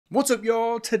What's up,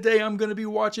 y'all? Today I'm going to be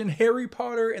watching Harry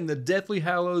Potter and the Deathly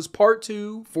Hallows Part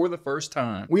 2 for the first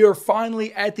time. We are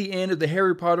finally at the end of the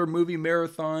Harry Potter movie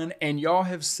marathon, and y'all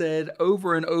have said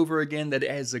over and over again that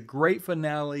it has a great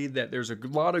finale, that there's a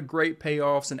lot of great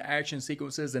payoffs and action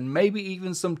sequences, and maybe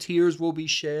even some tears will be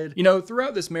shed. You know,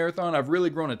 throughout this marathon, I've really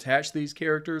grown attached to these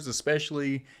characters,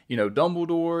 especially,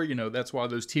 Dumbledore. That's why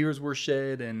those tears were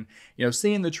shed, and,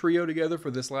 seeing the trio together for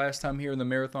this last time here in the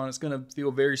marathon, it's going to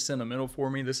feel very sentimental for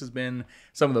me. This has been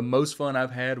some of the most fun I've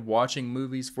had watching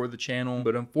movies for the channel,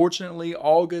 but unfortunately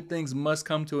all good things must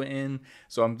come to an end,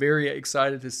 so I'm very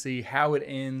excited to see how it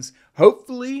ends.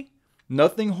 Hopefully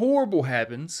nothing horrible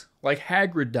happens, like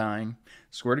Hagrid dying.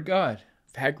 Swear to God,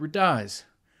 if Hagrid dies.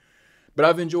 But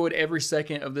I've enjoyed every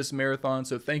second of this marathon,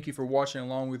 so thank you for watching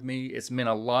along with me. It's meant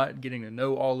a lot getting to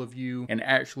know all of you and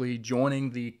actually joining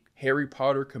the Harry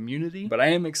Potter community. But I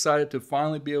am excited to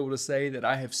finally be able to say that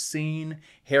I have seen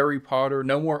Harry Potter.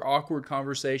 No more awkward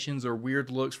conversations or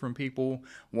weird looks from people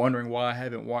wondering why I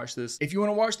haven't watched this. If you want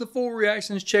to watch the full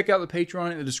reactions, check out the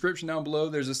Patreon in the description down below.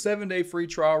 There's a 7-day free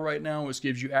trial right now, which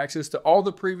gives you access to all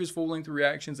the previous full-length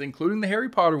reactions, including the Harry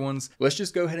Potter ones. Let's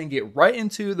just go ahead and get right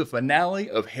into the finale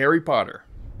of Harry Potter.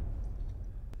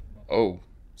 Oh,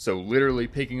 so literally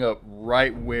picking up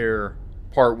right where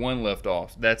Part 1 left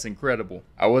off. That's incredible.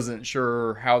 I wasn't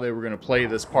sure how they were going to play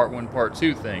this Part 1, Part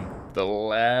 2 thing. The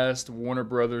last Warner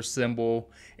Brothers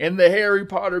symbol in the Harry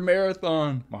Potter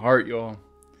marathon. My heart, y'all.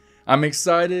 I'm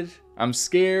excited. I'm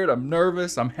scared. I'm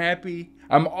nervous. I'm happy.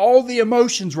 I'm all the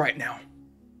emotions right now.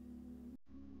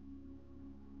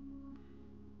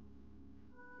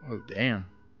 Oh, damn.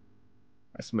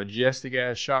 That's a majestic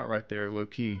ass shot right there, low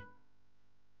key.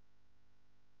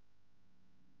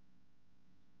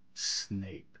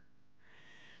 Snape.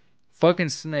 Fucking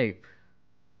Snape.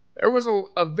 There was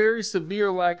a very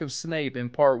severe lack of Snape in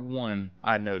Part 1,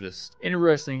 I noticed.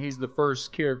 Interesting, he's the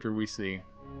first character we see.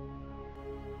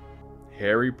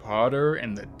 Harry Potter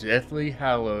and the Deathly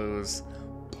Hallows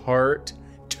Part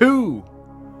 2.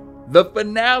 The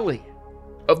finale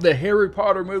of the Harry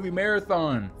Potter movie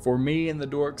marathon for me and the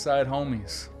Dork Side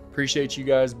homies. Appreciate you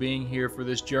guys being here for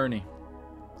this journey.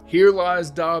 Here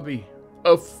lies Dobby,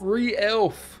 a free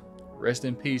elf. Rest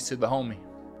in peace to the homie.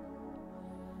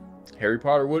 Harry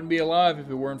Potter wouldn't be alive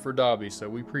if it weren't for Dobby, so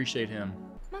we appreciate him.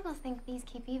 Muggles think these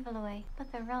keep evil away,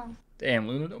 but they're wrong. Damn,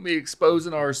 Luna, don't be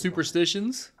exposing our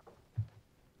superstitions.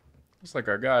 Looks like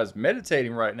our guy's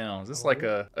meditating right now. Is this like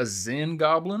a Zen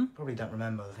goblin? Probably don't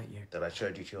remember, that you. That I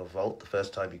showed you to your vault the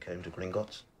first time you came to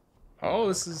Gringotts? Oh,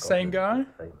 this is the same guy?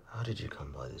 How did you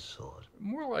come by this sword?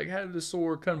 More like, how did the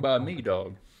sword come by me,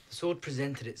 dog? The sword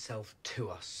presented itself to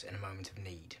us in a moment of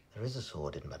need. There is a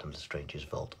sword in Madame Lestrange's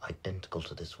vault, identical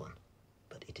to this one,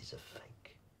 but it is a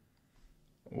fake.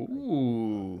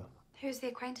 Ooh. Who's the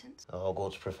acquaintance? A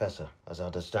Hogwarts professor. As I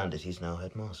understand it, he's now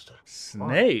headmaster.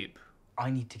 Snape. I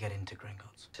need to get into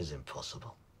Gringotts. It is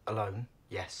impossible. Alone,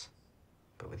 yes.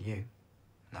 But with you,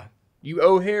 no. You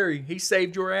owe Harry. He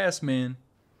saved your ass, man.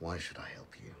 Why should I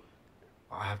help you?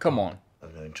 I have Come on. I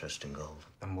have no interest in gold.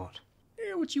 Then what?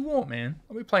 Yeah, what you want, man?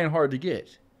 I'll be playing hard to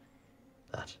get.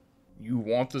 That. You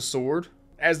want the sword?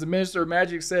 As the Minister of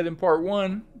Magic said in Part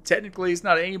 1, technically it's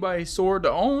not anybody's sword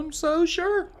to own, so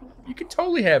sure, you can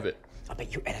totally have it. I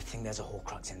bet you anything there's a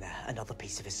Horcrux in there, another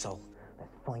piece of his soul.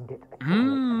 Let's find it.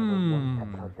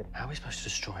 How are we supposed to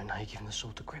destroy it now you're giving the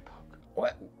sword to Griphook?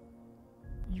 What?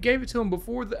 You gave it to him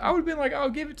before I would have been like, I'll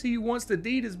give it to you once the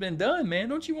deed has been done, man.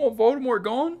 Don't you want Voldemort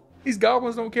gone? These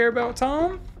goblins don't care about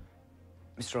Tom.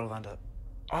 Mr. Ollivander.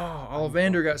 Oh,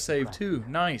 Ollivander got saved too.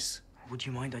 Nice. Would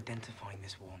you mind identifying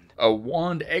this wand? A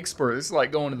wand expert. This is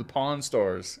like going to the Pawn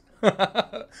Stars.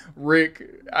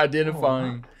 Rick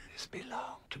identifying. This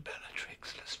belonged to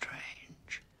Bellatrix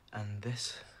Lestrange. And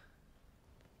this?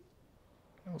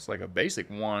 That looks like a basic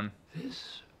wand.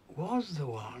 This was the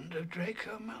wand of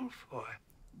Draco Malfoy.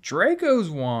 Draco's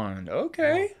wand.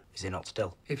 Okay. Is it not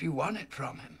still? If you won it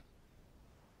from him,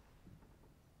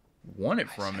 Won it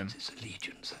from him. his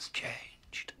allegiance has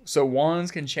changed. So wands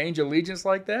can change allegiance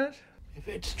like that? If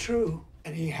it's true,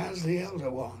 and he has the Elder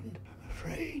Wand, I'm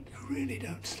afraid you really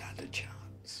don't stand a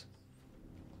chance.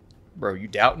 Bro, you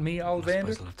doubting me, I Ollivander?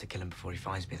 suppose I'll have to kill him before he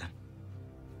finds me then.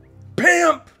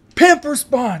 Pimp! Pimp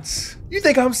response! You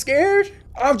think I'm scared?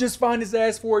 I'll just find his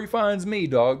ass before he finds me,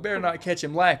 dog. Better not catch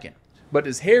him lacking. But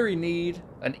does Harry need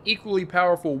an equally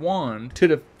powerful wand to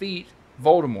defeat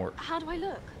Voldemort? How do I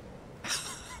look?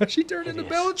 She turned into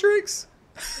Bellatrix?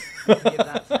 Give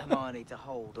that to Hermione to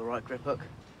hold, alright, Griphook?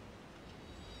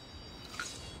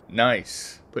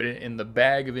 Nice. Put it in the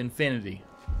bag of infinity.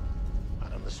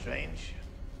 Madame Lestrange.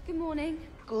 Good morning.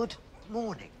 Good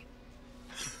morning.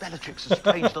 Bellatrix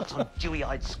Lestrange, not some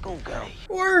dewy-eyed schoolgirl.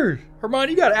 Word!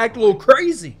 Hermione, you gotta act a little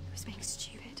crazy. I was being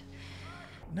stupid.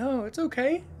 No, it's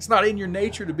okay. It's not in your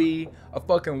nature to be a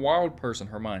fucking wild person,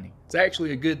 Hermione. It's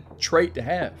actually a good trait to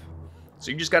have.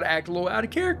 So you just gotta act a little out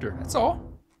of character. That's all.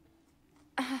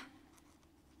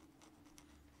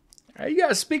 Hey, you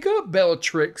gotta speak up,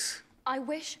 Bellatrix. I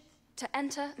wish to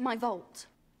enter my vault.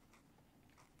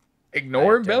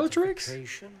 Ignoring Bellatrix?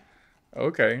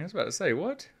 Okay, I was about to say,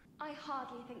 what? I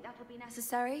hardly think that will be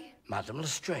necessary. Madame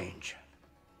Lestrange.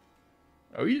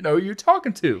 Oh, you know who you're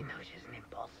talking to. No, she's an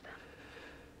imposter.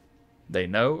 They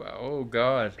know? Oh,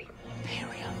 God.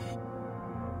 Miriam.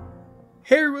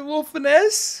 Harry with a little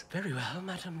finesse? Very well,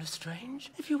 Madame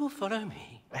Lestrange, if you will follow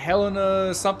me.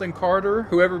 Helena something Carter,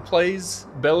 whoever plays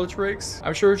Bellatrix,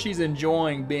 I'm sure she's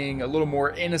enjoying being a little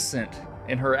more innocent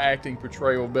in her acting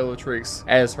portrayal of Bellatrix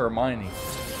as Hermione.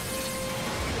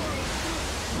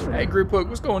 Hey, Griphook,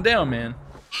 what's going down, man?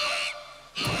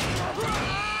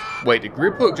 Wait, did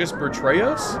Griphook just betray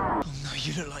us? Oh no,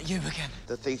 you look like you again.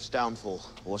 The thief's downfall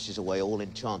washes away all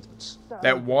enchantments.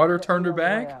 That water turned her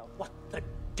back? What the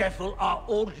devil are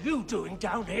all you doing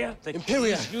down here?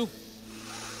 Imperia, you...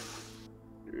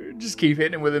 Just keep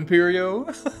hitting it with Imperio.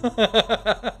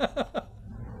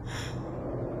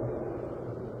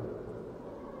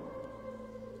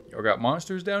 Y'all got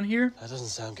monsters down here? That doesn't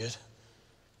sound good.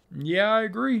 Yeah, I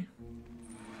agree.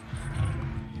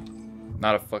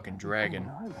 Not a fucking dragon.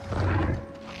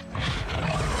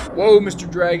 Whoa, Mr.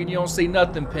 Dragon, you don't see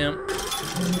nothing, pimp.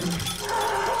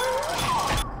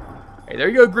 Hey, there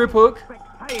you go, Griphook.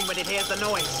 Pain when it hears the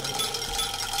noise.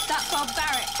 That's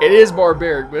barbaric. It is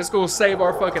barbaric, but it's gonna save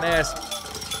our fucking ass.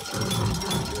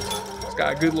 It's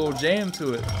got a good little jam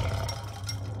to it.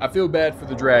 I feel bad for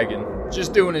the dragon.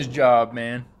 Just doing his job,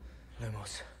 man.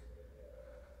 Lumos.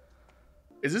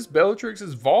 Is this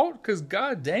Bellatrix's vault? Cause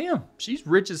goddamn, she's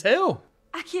rich as hell.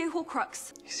 Accio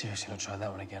Horcrux. You seriously not trying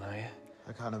that one again, are you?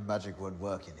 That kind of magic won't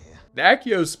work in here. The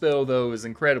Accio spell, though, is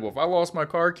incredible. If I lost my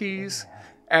car keys,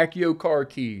 Accio car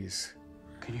keys.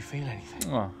 Can you feel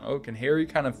anything? Oh, can Harry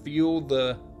kind of feel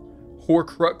the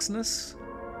Horcruxness?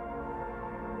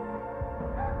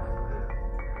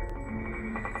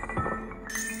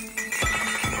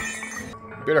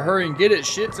 Better hurry and get it.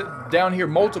 Shit's down here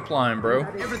multiplying, bro.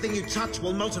 Everything you touch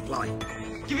will multiply.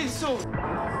 Give me the sword.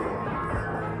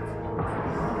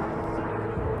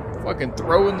 Fucking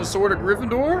throwing the sword at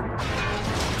Gryffindor?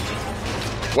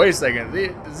 Wait a second.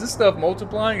 Is this stuff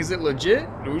multiplying? Is it legit?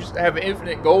 Do we just have an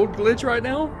infinite gold glitch right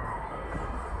now?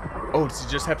 Oh, does he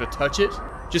just have to touch it?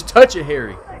 Just touch it,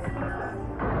 Harry.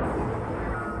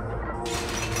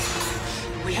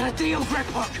 We had a deal,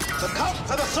 Griphook. The cup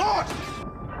for the sword.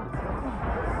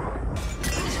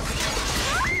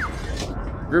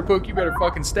 Griphook, you better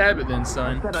fucking stab it then,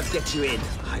 son. Said I'd get you in.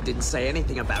 I didn't say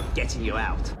anything about getting you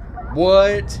out.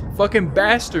 What? Fucking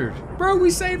bastard. Bro,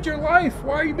 we saved your life.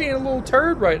 Why are you being a little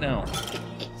turd right now?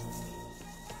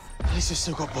 At least we've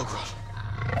still got Bogrod.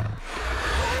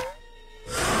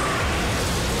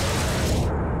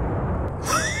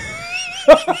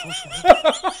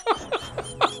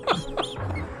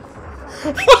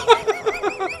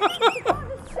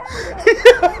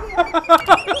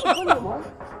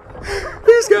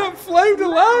 He's got flamed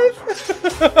alive.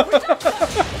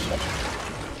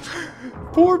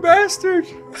 Poor bastard.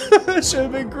 That should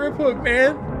have been Griphook,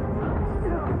 man.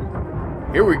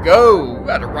 Here we go.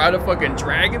 About to ride a fucking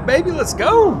dragon, baby. Let's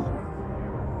go.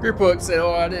 Griphook said,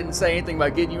 oh, I didn't say anything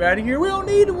about getting you out of here. We don't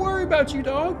need to worry about you,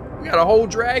 dog. We got a whole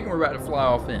dragon we're about to fly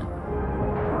off in.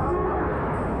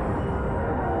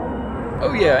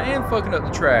 Oh, yeah, and fucking up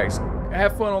the tracks.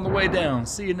 Have fun on the way down.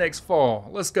 See you next fall.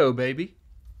 Let's go, baby.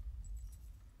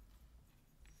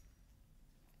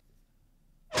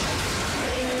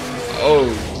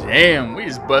 Oh, damn. We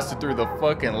just busted through the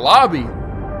fucking lobby.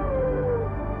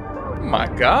 Oh my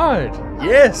God.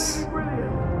 Yes.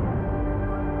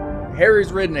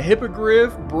 Harry's riding a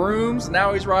hippogriff, brooms,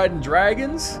 now he's riding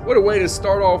dragons. What a way to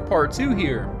start off part 2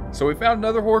 here. So we found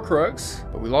another Horcrux,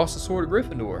 but we lost the Sword of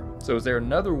Gryffindor. So is there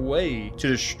another way to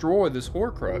destroy this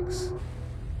Horcrux?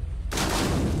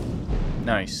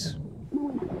 Nice.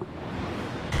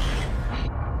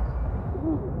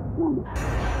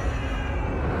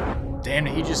 Damn,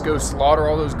 did he just go slaughter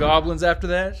all those goblins after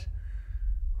that?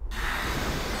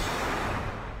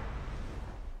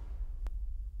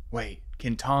 Wait,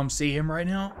 can Tom see him right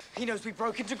now? He knows we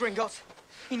broke into Gringotts.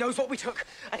 He knows what we took,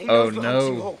 and he knows we're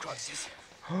hunting Horcruxes.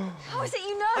 How is it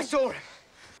you know? I saw him.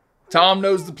 Tom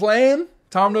knows the plan?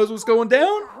 Tom knows what's going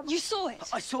down? You saw it?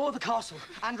 I saw the castle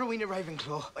and Rowena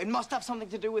Ravenclaw. It must have something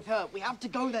to do with her. We have to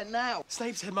go there now.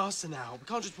 Snape's headmaster now. We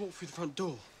can't just walk through the front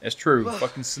door. That's true.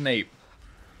 Fucking Snape.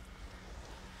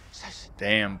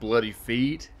 Damn, bloody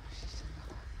feet.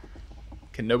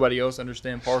 Can nobody else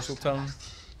understand parcel tongue?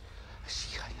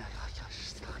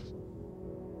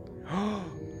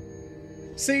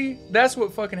 See, that's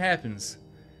what fucking happens.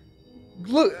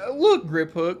 Look,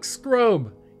 Grip Hook,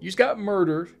 scrub. You just got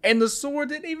murdered, and the sword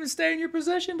didn't even stay in your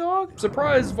possession, dog.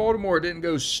 Surprised Voldemort didn't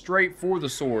go straight for the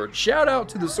sword. Shout out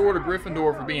to the Sword of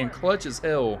Gryffindor for being clutch as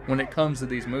hell when it comes to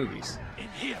these movies. In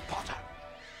here, Potter.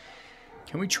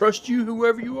 Can we trust you,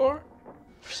 whoever you are?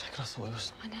 For a second, I thought it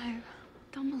was... I know.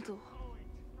 Dumbledore.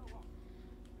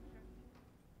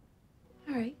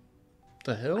 Harry,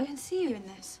 The I hell? didn't see you in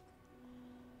this.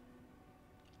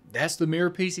 That's the mirror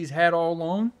piece he's had all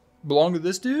along? Belong to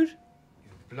this dude?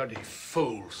 Bloody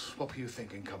fools. What were you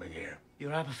thinking coming here?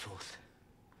 You're Aberforth.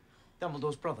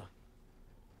 Dumbledore's brother.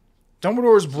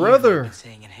 Dumbledore's You've brother. been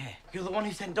seeing in here. You're the one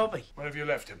who sent Dobby. Where have you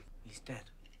left him? He's dead.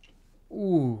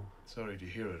 Ooh. Sorry to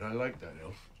hear it. I like that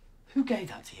elf. Who gave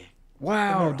that to you?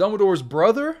 Wow, Dumbledore's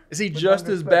brother? Is he just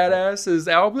as badass as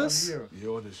Albus? The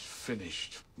order's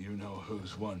finished. You know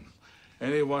who's won.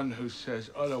 Anyone who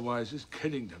says otherwise is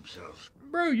kidding themselves.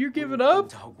 Bro, you're giving Going up?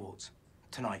 to Hogwarts.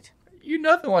 Tonight. You're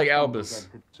nothing like Albus.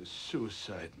 It's a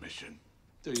suicide mission.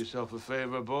 Do yourself a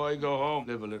favor, boy. Go home.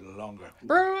 Live a little longer.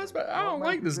 Bro, I don't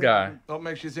like this guy. What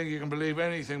makes you think you can believe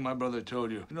anything my brother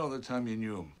told you? In all the time you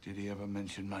knew him, did he ever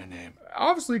mention my name?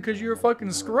 Obviously, because you're a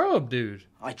fucking scrub, dude.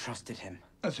 I trusted him.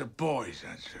 That's a boy's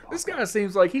answer. This guy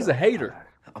seems like he's a hater.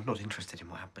 I'm not interested in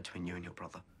what happened between you and your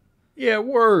brother. Yeah,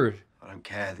 word. I don't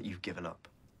care that you've given up.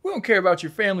 We don't care about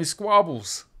your family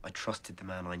squabbles. I trusted the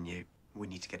man I knew. We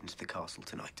need to get into the castle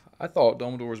tonight. I thought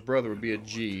Dumbledore's brother would be a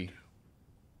G.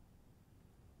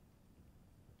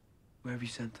 Where have you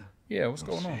sent her? Yeah, what's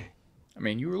We'll going on? see. I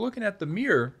mean, you were looking at the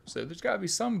mirror, so there's got to be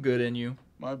some good in you.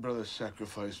 My brother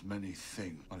sacrificed many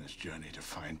things on his journey to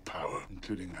find power,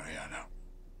 including Mariana.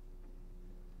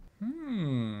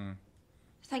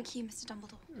 Thank you, Mr.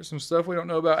 Dumbledore. There's some stuff we don't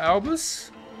know about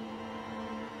Albus.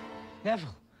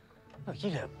 Neville. Look,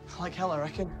 you know. Like hell, I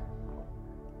reckon.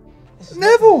 This is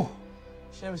Neville!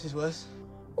 Seamus' worse.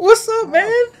 What's up,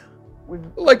 man?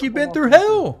 Like you've been through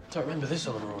hell. Don't remember this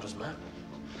on the Marauders map.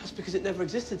 That's because it never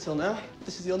existed till now.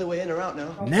 This is the only way in or out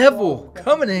now. Neville,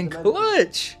 coming in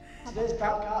clutch. Today's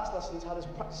dark arts lessons had us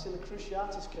practicing the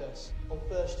Cruciatus Curse on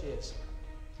first years.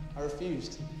 I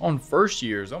refused. On first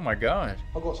years, oh my god.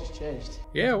 Hogwarts has changed.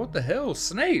 Yeah, what the hell?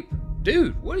 Snape?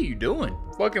 Dude, what are you doing?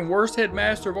 Fucking worst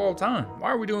headmaster of all time.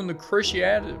 Why are we doing the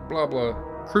Cruciatus, blah blah.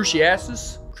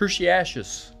 Cruciatus? Cruciatus.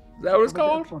 Is that what it's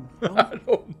called? I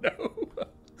don't know.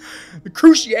 The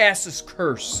Cruciatus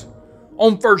curse.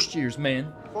 On first years,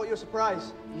 man. Thought you were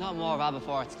surprised. Not more of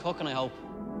Aberforth's cooking, I hope.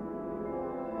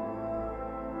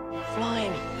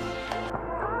 Flying.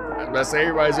 I was about to say,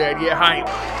 everybody's got to get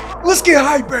hype. Let's get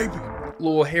hype, baby.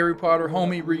 Little Harry Potter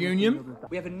homie reunion.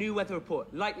 We have a new weather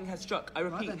report. Lightning has struck. I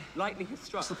repeat, lightning has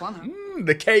struck. What's the plan?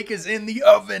 The cake is in the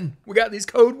oven. We got these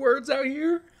code words out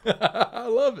here. I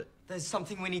love it. There's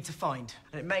something we need to find,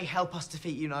 and it may help us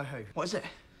defeat you-know-who. What is it?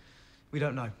 We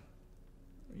don't know.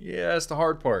 Yeah, that's the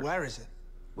hard part. Where is it?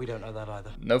 We don't know that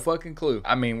either. No fucking clue.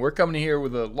 I mean, we're coming here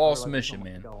with a lost mission,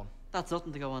 man. That's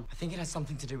nothing to go on. I think it has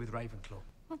something to do with Ravenclaw.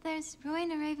 Well, there's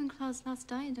Rowena Ravenclaw's lost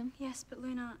diadem. Yes, but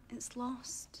Luna, it's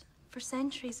lost for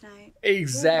centuries now.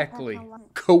 Exactly.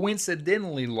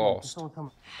 Coincidentally lost.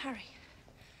 Harry.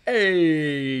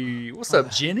 Hey, what's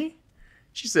up, Jenny?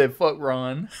 She said, fuck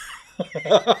Ron.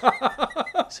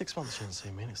 6 months shouldn't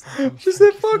see me. It's She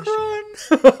said, fuck Ron.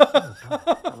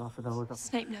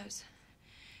 Snape knows.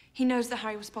 He knows that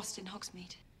Harry was spotted in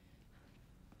Hogsmeade.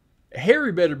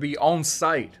 Harry better be on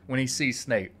site when he sees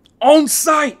Snape. On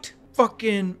site!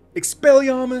 Fucking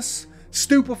Expelliarmus,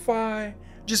 Stupefy,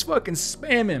 just fucking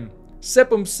spam him.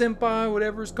 Sepum Senpai,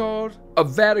 whatever it's called.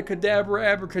 Avada Kedavra,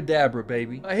 Abracadabra,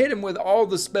 baby. I hit him with all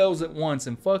the spells at once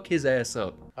and fuck his ass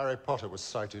up. Harry Potter was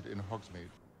sighted in Hogsmeade.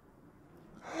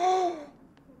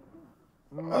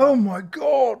 Oh my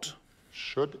god!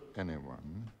 Should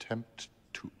anyone attempt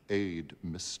to aid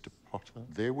Mr. Potter,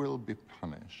 they will be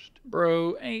punished.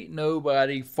 Bro, ain't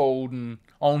nobody folding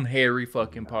on Harry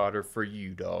fucking Potter for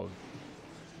you, dog.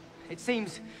 It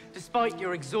seems, despite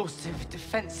your exhaustive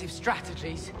defensive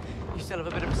strategies, you still have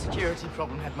a bit of a security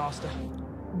problem, Headmaster.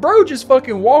 Bro just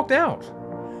fucking walked out.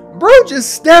 Bro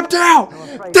just stepped out.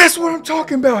 That's what I'm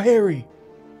talking about, Harry.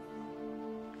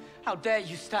 How dare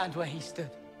you stand where he stood?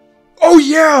 Oh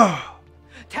yeah.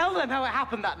 Tell them how it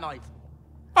happened that night.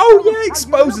 Oh yeah,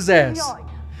 expose his ass.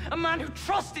 A man who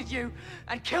trusted you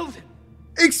and killed him.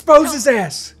 Expose his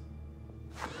ass.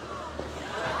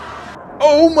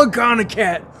 Oh,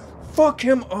 McGonagall. Fuck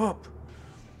him up.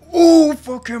 Oh,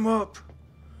 fuck him up.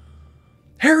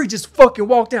 Harry just fucking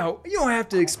walked out. You don't have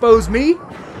to expose me. You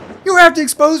don't have to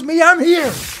expose me. I'm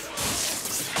here.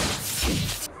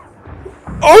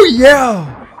 Oh,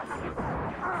 yeah.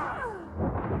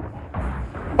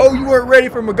 Oh, you weren't ready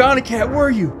for McGonagall,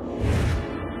 were you?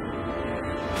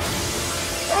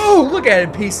 Oh, look at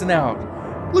him piecing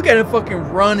out. Look at him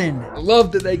fucking running.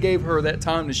 Love that they gave her that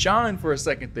time to shine for a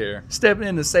second there. Stepping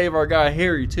in to save our guy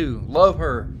Harry, too. Love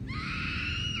her.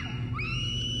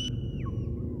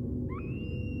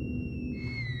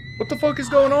 What the fuck is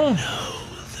going on? I know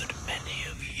that many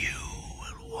of you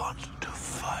will want to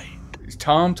fight. Is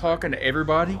Tom talking to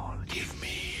everybody? Give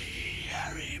me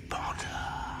Harry Potter.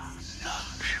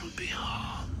 None shall be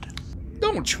harmed.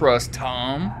 Don't trust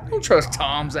Tom. Don't trust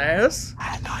Tom's ass.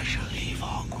 And I shall leave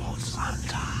Hogwarts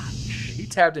untouched. He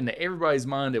tapped into everybody's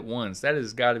mind at once. That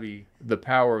has got to be the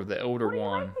power of the Elder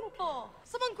Wand.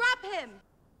 Someone grab him!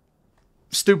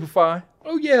 Stupefy.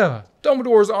 Oh yeah,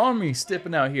 Dumbledore's army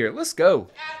stepping out here. Let's go.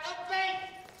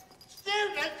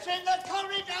 Students in the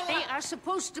corridor! They are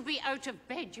supposed to be out of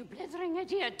bed, you blithering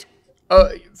idiot.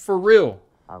 For real.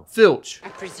 Filch. I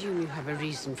presume you have a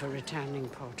reason for returning,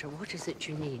 Potter. What is it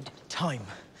you need? Time.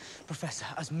 Professor,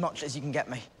 as much as you can get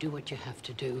me. Do what you have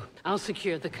to do. I'll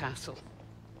secure the castle.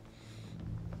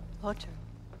 Potter.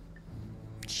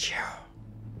 Yeah.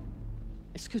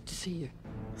 It's good to see you.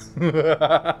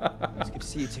 It's good to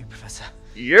see you too, Professor.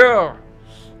 Yeah.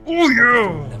 Oh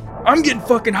yeah. I'm getting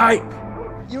fucking hype.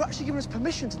 You're actually giving us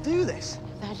permission to do this?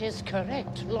 That is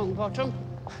correct, Longbottom.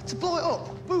 To blow it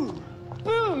up? Boom!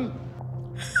 Boom!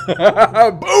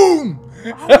 Boom!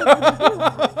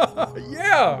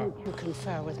 Yeah! You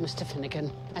confer with Mr.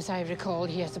 Finnegan. As I recall,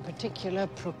 he has a particular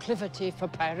proclivity for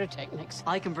pyrotechnics.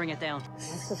 I can bring it down.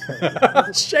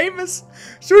 Seamus,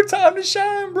 it's your time to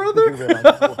shine, brother.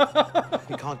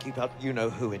 We can't keep up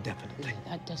you-know-who indefinitely.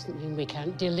 That doesn't mean we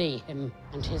can't delay him.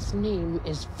 And his name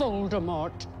is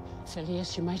Voldemort.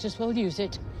 Phileas, you might as well use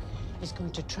it. He's going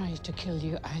to try to kill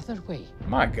you either way.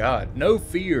 My God, no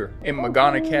fear in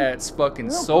McGonagall's fucking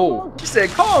soul. She said,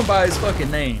 call him by his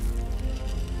fucking name.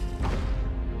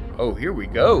 Oh, here we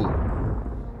go.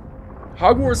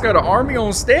 Hogwarts got an army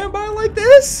on standby like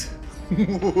this?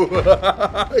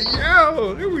 Yeah,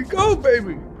 here we go,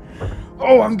 baby.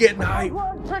 Oh, I'm getting hype.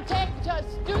 Protect us.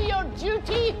 Do your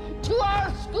duty to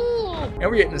our school. And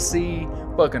we're getting to see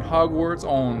fucking Hogwarts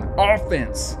on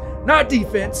offense, not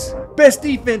defense. Best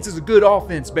defense is a good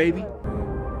offense, baby.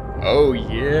 Oh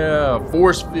yeah,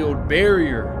 force field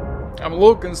barrier. I'm a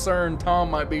little concerned Tom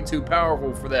might be too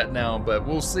powerful for that now, but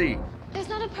we'll see. There's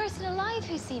not a person alive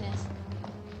who's seen it.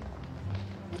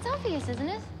 It's obvious, isn't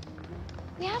it?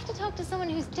 We have to talk to someone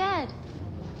who's dead.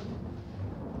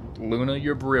 Luna,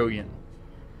 you're brilliant.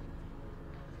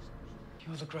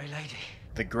 You're the Grey Lady.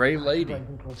 The Grey Lady.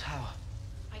 Ravenclaw Tower.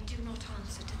 I do not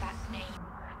answer to that name.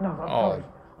 No, I'm Oh, sorry.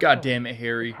 God damn it,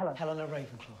 Harry. Helena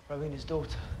Ravenclaw, Rowena's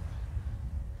daughter.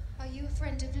 Are you a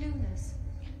friend of Luna's?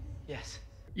 Yes.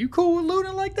 You cool with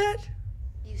Luna like that?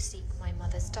 You seek my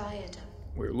mother's diadem.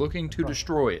 We're looking to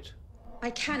destroy it.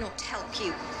 I cannot help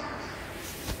you.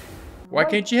 Why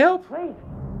can't you help?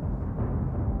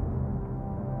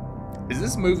 Is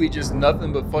this movie just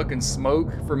nothing but fucking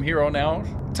smoke from here on out?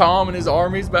 Tom and his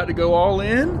army's about to go all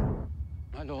in?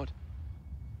 My lord.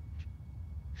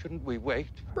 Shouldn't we wait?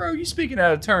 Bro, you speaking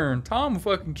out of turn. Tom will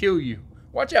fucking kill you.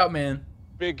 Watch out, man.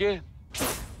 Begin.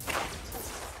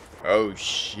 Oh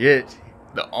shit.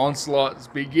 The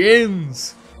onslaught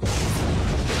begins.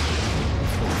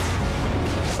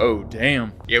 Oh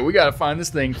damn. Yeah, we gotta find this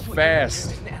thing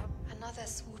fast. Another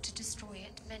swore to destroy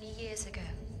it many years ago.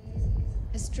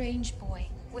 A strange boy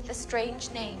with a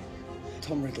strange name.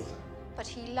 Tom Riddle. But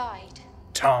he lied.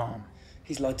 Tom.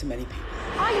 He's lied to many people.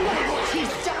 I know what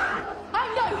he's done. I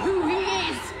know who he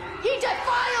is. He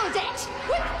defiled it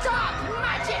with dark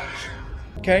magic.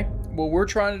 Okay, well we're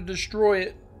trying to destroy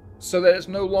it so that it's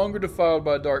no longer defiled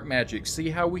by dark magic. See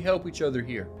how we help each other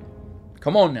here.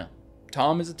 Come on now.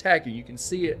 Tom is attacking. You can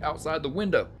see it outside the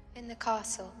window. In the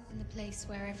castle, in the place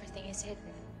where everything is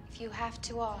hidden. If you have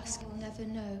to ask, you'll never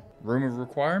know. Room of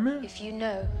requirement? If you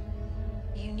know,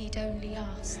 you need only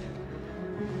ask.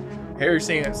 Harry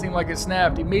seemed like it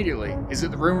snapped immediately. Is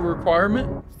it the room of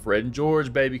requirement? Fred and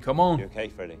George, baby, come on. You okay,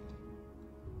 Freddy?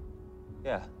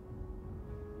 Yeah.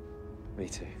 Me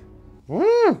too.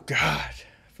 Woo, God. I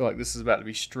feel like this is about to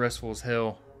be stressful as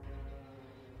hell.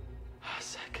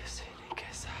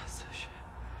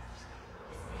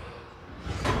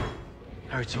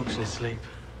 Harry talks in his sleep.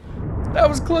 That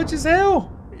was clutch as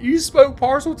hell. You spoke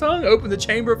parcel tongue, opened the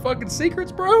chamber of fucking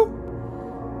secrets, bro?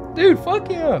 Dude,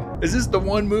 fuck yeah. Is this the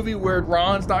one movie where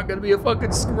Ron's not gonna be a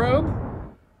fucking scrub?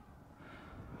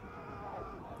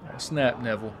 Oh, snap,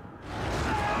 Neville.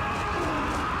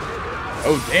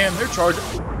 Oh, damn, they're charging.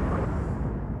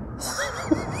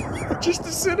 Just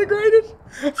disintegrated?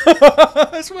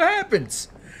 That's what happens.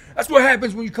 That's what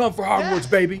happens when you come for Hogwarts,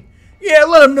 baby. Yeah,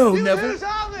 let them know, Neville.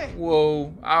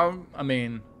 Whoa, I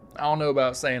mean, I don't know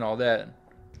about saying all that.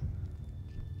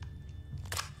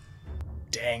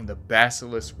 Dang, the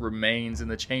basilisk remains in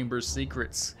the chamber's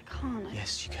secrets. I can't.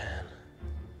 Yes, you can.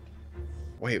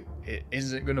 Wait,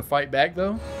 isn't it gonna fight back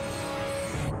though?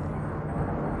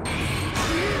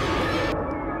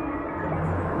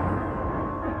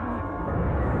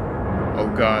 Oh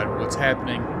God, what's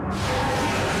happening?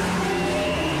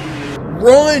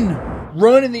 Run!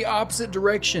 Run in the opposite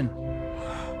direction.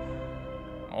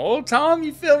 Oh, Tom,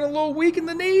 you feeling a little weak in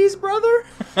the knees, brother?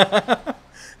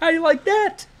 How you like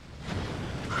that?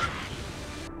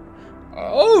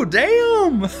 Oh,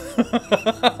 damn!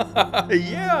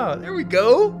 Yeah, there we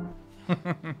go.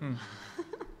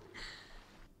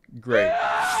 Great.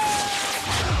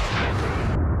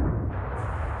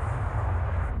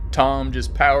 Tom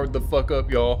just powered the fuck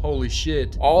up, y'all. Holy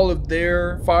shit. All of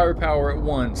their firepower at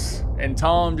once. And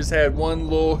Tom just had one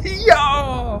little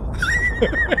yah!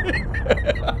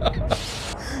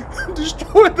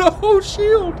 Destroyed the whole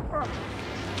shield.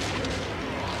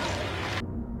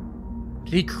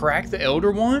 Did he crack the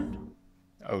Elder One?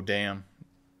 Oh, damn.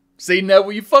 See,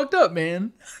 Neville, you fucked up,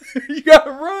 man. You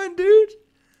gotta run, dude.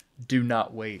 Do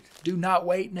not wait. Do not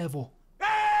wait, Neville.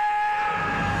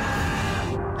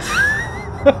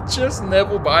 Just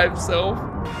Neville by himself.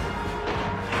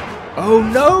 Oh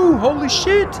no, holy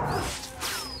shit.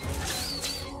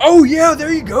 Oh yeah,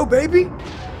 there you go, baby.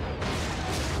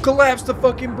 Collapse the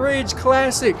fucking bridge,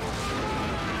 classic.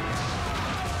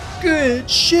 Good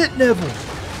shit, Neville.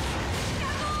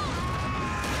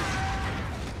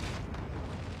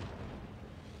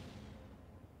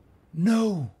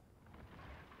 No.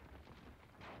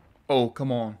 Oh,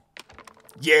 come on.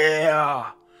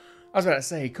 Yeah. I was about to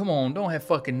say, come on, don't have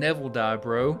fucking Neville die,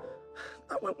 bro.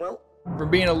 That went well. For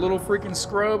being a little freaking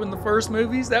scrub in the first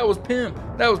movies, that was pimp.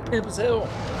 That was pimp as hell.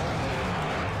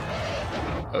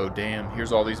 Oh, damn.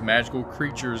 Here's all these magical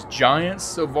creatures. Giants.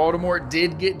 So Voldemort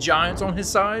did get giants on his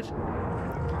side?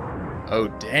 Oh,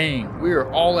 dang. We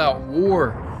are all out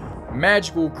war.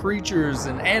 Magical creatures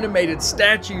and animated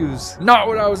statues. Not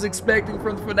what I was expecting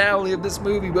from the finale of this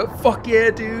movie, but fuck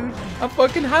yeah, dude. I'm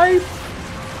fucking hyped.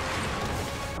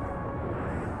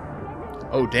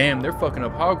 Oh, damn, they're fucking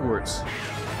up Hogwarts.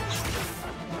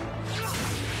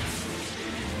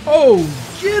 Oh,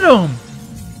 get him!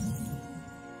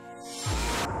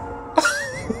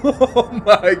 Oh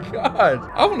my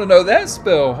God. I want to know that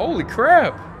spell. Holy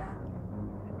crap.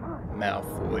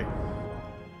 Malfoy.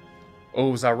 Oh,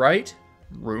 was I right?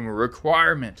 Room of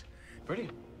requirement.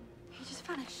 Brilliant. He just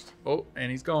vanished. Oh, and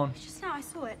he's gone. Just now I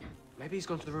saw it. Maybe he's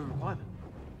gone to the room requirement.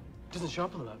 Doesn't show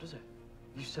up on the map, does it?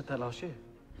 You said that last year.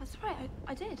 That's right,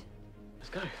 I did. Let's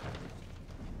go.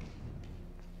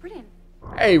 Brilliant.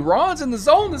 Hey, Ron's in the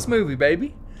zone this movie,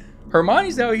 baby.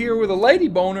 Hermione's out here with a lady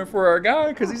boner for our guy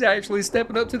because he's actually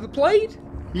stepping up to the plate.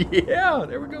 Yeah,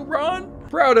 there we go, Ron.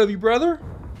 Proud of you, brother.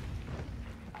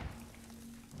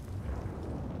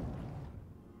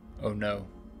 Oh, no.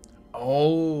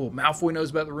 Oh, Malfoy knows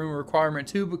about the room requirement,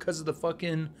 too, because of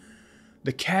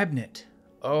the cabinet.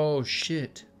 Oh,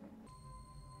 shit.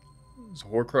 Is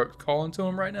Horcrux calling to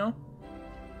him right now?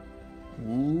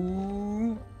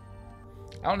 Ooh.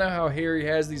 I don't know how Harry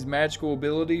has these magical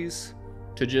abilities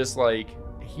to just, like,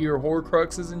 hear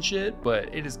Horcruxes and shit,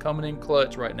 but it is coming in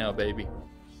clutch right now, baby.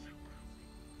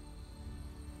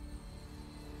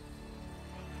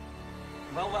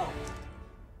 Well.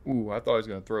 Ooh, I thought he was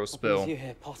going to throw a spell. With you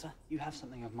here, Potter. You have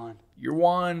something of mine. Your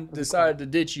wand decided to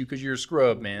ditch you because you're a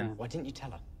scrub, man. Why didn't you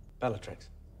tell her? Bellatrix.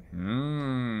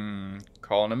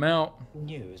 Calling him out.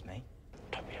 Knew it was me.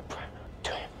 Don't be a prat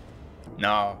to him.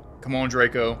 Nah, come on,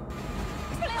 Draco.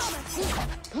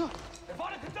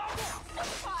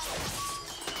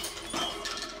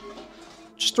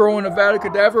 Just throwing a Vada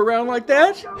Kedavra around like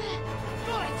that?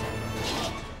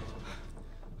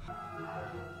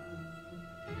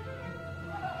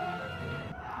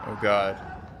 Oh, God.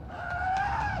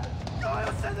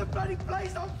 Goyle, set the bloody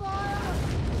place on fire!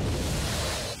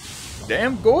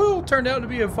 Damn, Goyle turned out to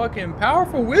be a fucking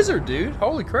powerful wizard, dude.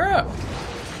 Holy crap.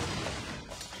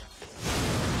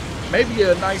 Maybe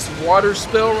a nice water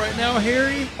spell right now,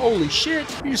 Harry. Holy shit.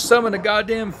 You summon a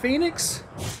goddamn phoenix?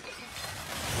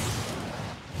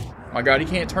 My God, he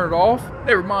can't turn it off?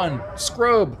 Never mind.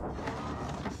 Scrub.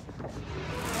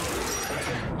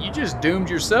 You just doomed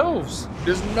yourselves.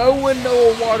 Does no one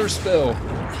know a water spell?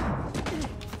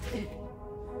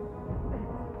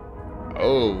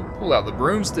 Oh, pull out the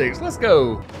broomsticks. Let's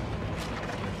go.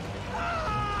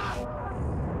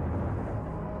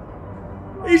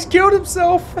 He's killed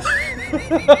himself.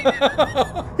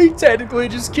 He technically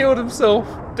just killed himself.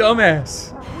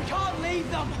 Dumbass. We can't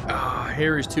leave them. Ah,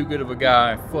 Harry's too good of a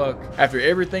guy. Fuck. After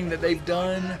everything that they've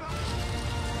done.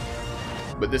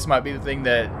 But this might be the thing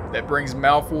that brings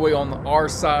Malfoy on our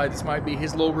side. This might be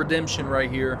his little redemption right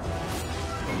here.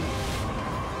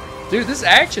 Dude, this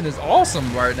action is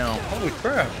awesome right now. Holy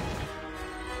crap.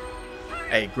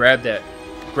 Hey, grab that.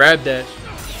 Grab that.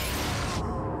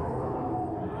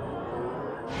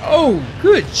 Oh,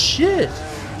 good shit.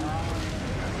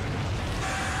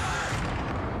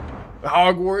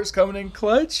 Hogwarts coming in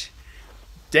clutch.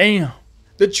 Damn.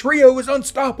 The trio is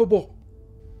unstoppable.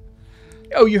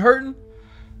 Oh, you hurting?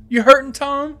 You hurting,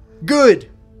 Tom?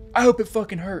 Good. I hope it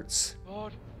fucking hurts.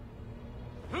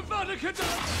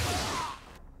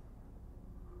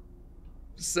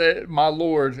 Said my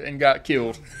lord and got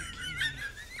killed.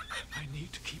 I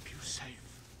need to keep you safe.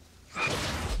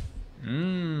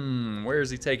 Where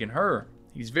is he taking her?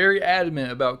 He's very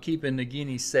adamant about keeping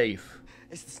Nagini safe.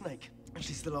 It's the snake, and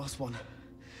she's the last one.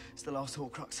 It's the last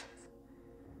Horcrux.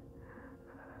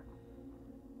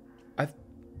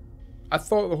 I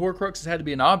thought the Horcruxes had to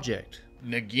be an object.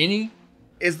 Nagini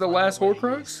is the last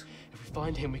Horcrux? If we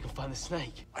find him, we can find the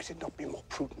snake. Might it not be more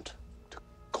prudent to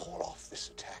call off this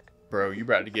attack? Bro, you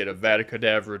about to get a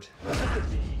Vada-Kedavra.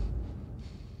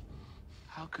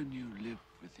 How can you live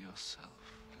with yourself,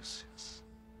 Lucius?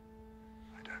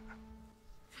 I don't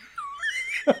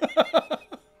know.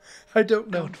 I don't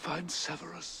know. Go and find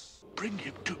Severus. Bring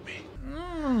him to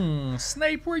me.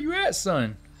 Snape, where you at,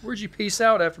 son? Where'd you peace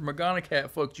out after McGonagall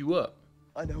fucked you up?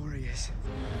 I know where he is.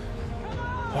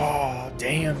 Oh,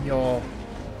 damn, y'all.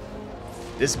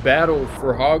 This battle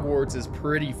for Hogwarts is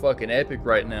pretty fucking epic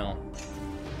right now.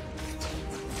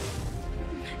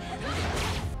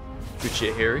 Good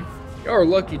shit, Harry. Y'all are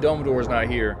lucky Dumbledore's not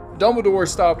here. Dumbledore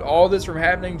stopped all this from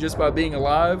happening just by being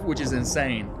alive, which is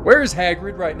insane. Where is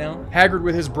Hagrid right now? Hagrid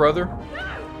with his brother?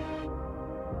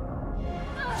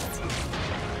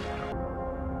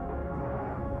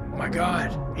 Oh my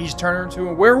god, he's turning into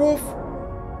a werewolf?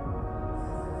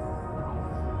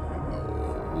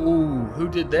 Ooh, who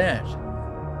did that?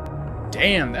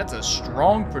 Damn, that's a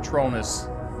strong Patronus.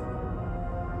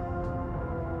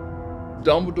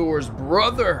 Dumbledore's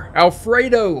brother,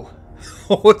 Alfredo.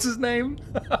 What's his name?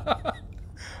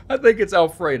 I think it's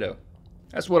Alfredo.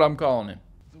 That's what I'm calling him.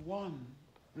 The one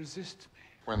resists me.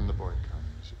 When the boy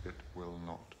comes, it will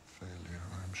not fail you,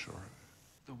 I'm sure.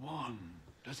 The one,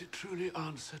 does it truly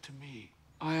answer to me?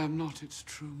 I am not its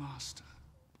true master.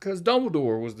 Because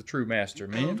Dumbledore was the true master,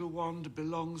 The man. Elder Wand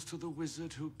belongs to the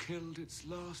wizard who killed its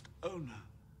last owner.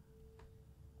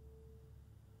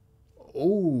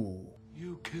 Oh.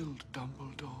 You killed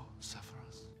Dumbledore, Severus.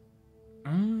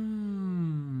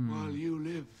 While you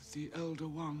live, the Elder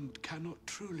Wand cannot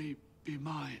truly be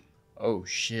mine. Oh,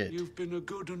 shit. You've been a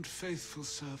good and faithful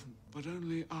servant, but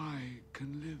only I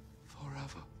can live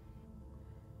forever.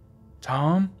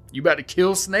 Tom, you about to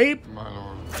kill Snape? My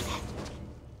lord.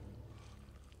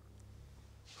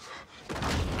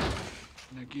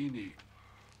 Nagini,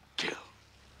 kill.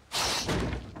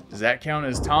 Does that count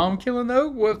as Tom killing, though?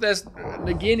 What if that's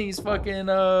Nagini's fucking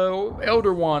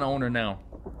Elder Wand owner now?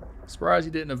 Surprised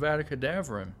he didn't Avada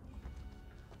Kedavra him.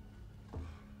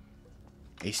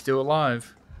 He's still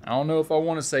alive. I don't know if I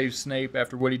want to save Snape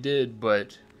after what he did,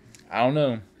 but I don't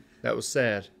know. That was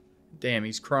sad. Damn,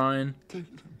 he's crying. Take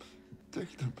them.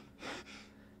 Take them.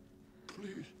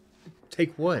 Please.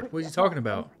 Take what? What is he talking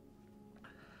about?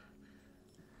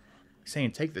 He's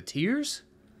saying take the tears?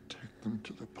 Take them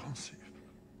to the Pensieve.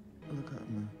 Look at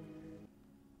me.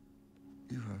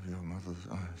 You have your mother's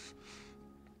eyes.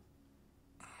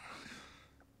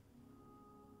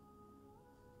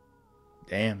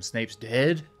 Damn, Snape's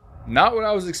dead? Not what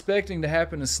I was expecting to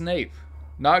happen to Snape.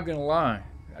 Not gonna lie.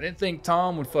 I didn't think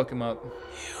Tom would fuck him up. You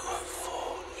have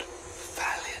fought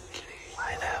valiantly.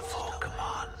 I therefore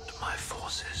command my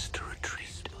forces to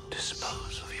retreat.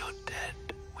 Dispose of your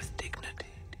dead with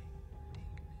dignity.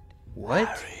 What?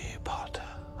 Harry Potter,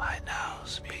 I now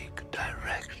speak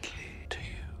directly to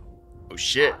you. Oh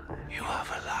shit. You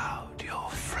have allowed your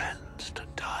friends to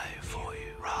die for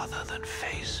you rather than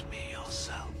face me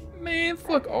yourself. Man,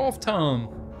 fuck off, Tom.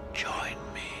 Join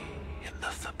me in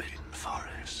the Forbidden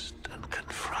Forest and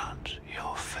confront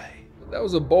your fate. That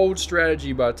was a bold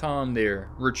strategy by Tom there.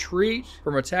 Retreat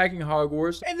from attacking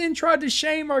Hogwarts and then tried to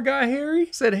shame our guy Harry.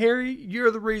 Said, Harry, you're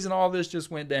the reason all this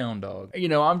just went down, dog. You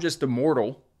know, I'm just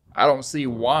immortal. I don't see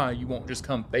why you won't just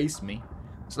come face me.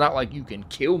 It's not like you can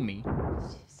kill me.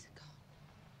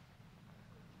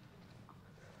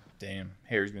 Damn,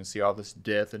 Harry's gonna see all this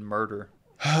death and murder.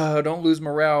 Don't lose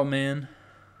morale, man.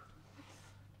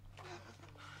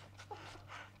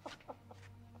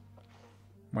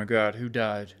 My God, who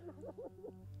died?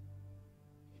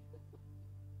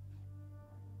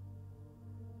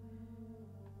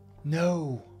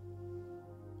 No.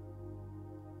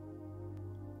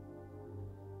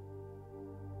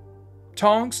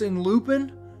 Tonks and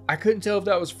Lupin? I couldn't tell if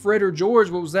that was Fred or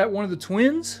George, but was that one of the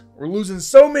twins? We're losing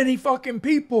so many fucking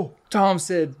people. Tom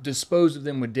said, dispose of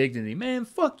them with dignity. Man,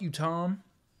 fuck you, Tom.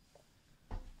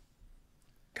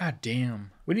 God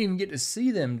damn. We didn't even get to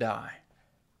see them die.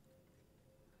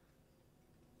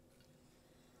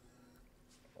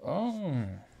 Oh.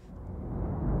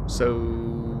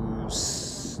 So,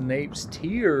 Snape's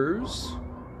tears...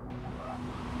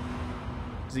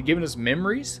 Is he giving us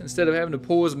memories? Instead of having to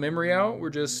pull his memory out, we're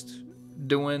just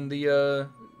doing the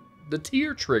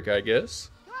tear trick, I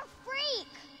guess. You're a freak!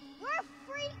 We're a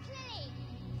freak, Lily!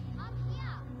 Up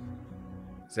here!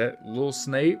 Is that little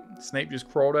Snape? Snape just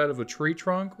crawled out of a tree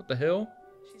trunk? What the hell?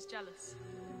 She's jealous.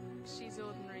 She's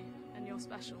ordinary, and you're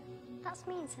special. That's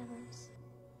mean, Severus.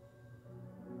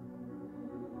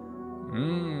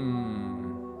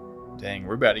 Dang,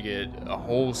 we're about to get a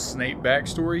whole Snape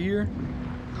backstory here.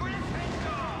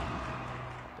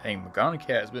 Dang,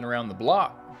 McGonagall's been around the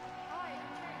block.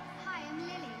 Hi, I'm Lily.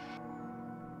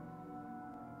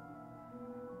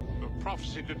 The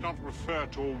prophecy did not refer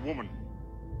to a woman.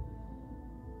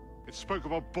 It spoke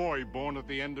of a boy born at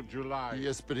the end of July.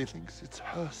 Yes, but he thinks it's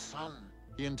her son.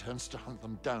 He intends to hunt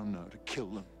them down now, to kill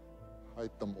them.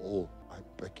 Hide them all, I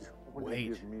beg you.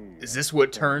 Wait, is this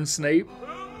what turned Snape?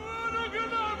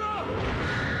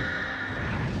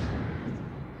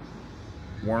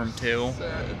 Wormtail,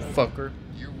 fucker.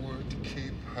 You would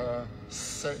keep her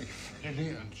safe. Lily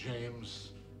and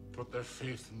James put their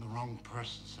faith in the wrong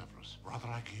person, Severus. Rather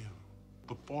like you.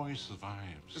 The boy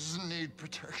survives. Doesn't need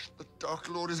protection. The Dark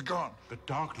Lord is gone. The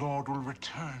Dark Lord will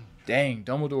return. Dang,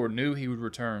 Dumbledore knew he would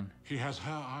return. He has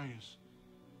her eyes.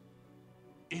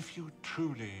 If you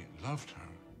truly loved her...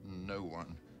 No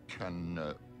one can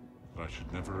know. I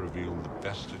should never reveal the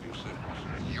best of you,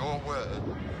 Severus. Your word.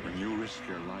 When you risk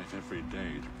your life every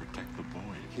day to protect the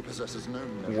boy. He possesses no...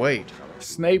 Wait,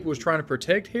 Snape was trying to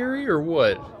protect Harry, or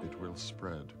what? It will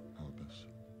spread, Albus.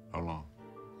 How long?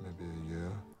 Maybe a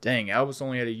year. Dang, Albus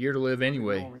only had a year to live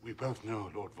anyway. We both know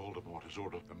Lord Voldemort has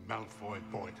ordered the Malfoy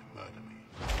boy to murder me.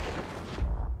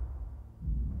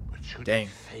 But should Dang.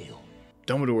 he fail...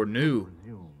 Dumbledore knew.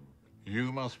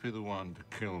 You must be the one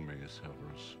to kill me,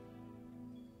 Severus.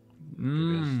 It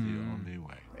is the only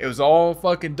way. It was all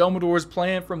fucking Dumbledore's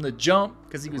plan from the jump,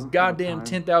 because he was goddamn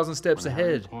 10,000 steps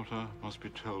ahead. Harry Potter must be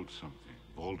told something.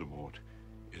 Voldemort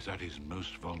is at his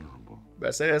most vulnerable. I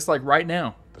say that's like right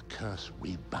now. The curse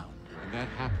rebounded. And that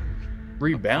happened.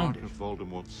 Rebounded? A part of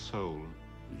Voldemort's soul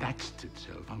latched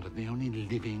itself under the only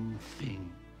living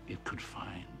thing it could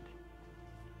find.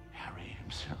 Harry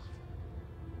himself.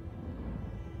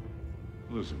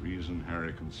 There's a reason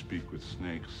Harry can speak with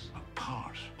snakes. A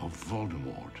part of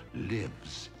Voldemort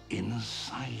lives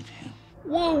inside him.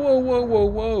 Whoa, whoa, whoa, whoa,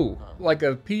 whoa. Like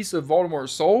a piece of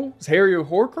Voldemort's soul? Is Harry a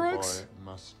Horcrux? Boy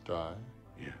must die.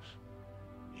 Yes,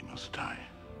 he must die.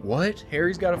 What?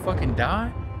 Harry's gotta fucking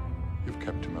die? You've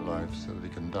kept him alive so that he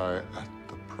can die at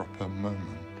the proper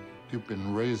moment. You've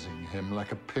been raising him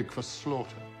like a pig for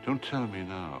slaughter. Don't tell me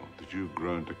now that you've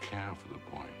grown to care for the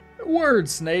boy. Word,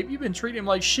 Snape. You've been treating him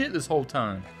like shit this whole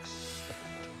time.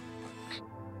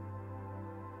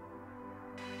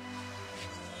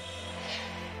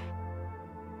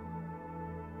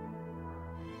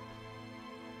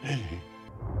 Lily.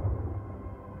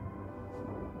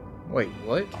 Wait,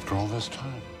 what? After all this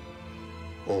time.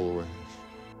 Always.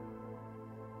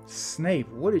 Snape,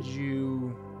 what did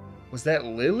you... Was that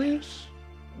Lily? Yes.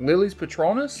 Lily's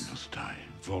Patronus? He must die.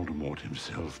 Voldemort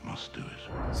himself must do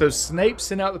it. So Snape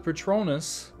sent out the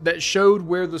Patronus that showed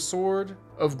where the sword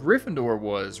of Gryffindor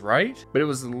was, right? But it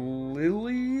was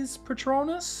Lily's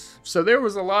Patronus? So there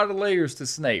was a lot of layers to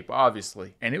Snape,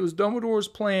 obviously. And it was Dumbledore's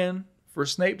plan for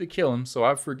Snape to kill him, so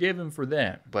I forgive him for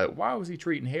that. But why was he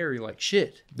treating Harry like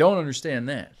shit? Don't understand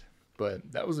that.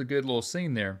 But that was a good little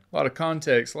scene there. A lot of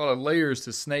context, a lot of layers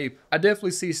to Snape. I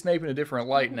definitely see Snape in a different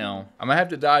light now. I'm gonna have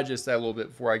to digest that a little bit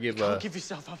before I give give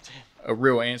yourself up to him. a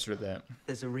real answer to that.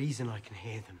 There's a reason I can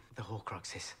hear them. The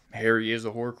Horcruxes. Harry is a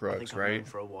I Horcrux, think I've right? known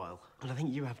for a while, but I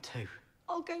think you have too.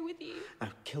 I'll go with you. Now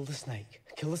kill the snake.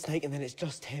 Kill the snake, and then it's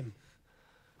just him.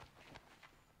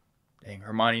 Dang,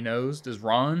 Hermione knows. Does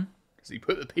Ron? Does he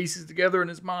put the pieces together in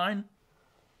his mind?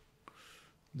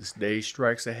 This day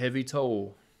strikes a heavy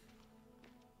toll.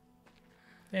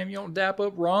 Damn, you don't dap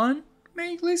up Ron?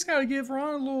 Man, you at least gotta give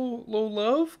Ron a little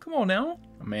love. Come on now.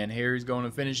 My man Harry's going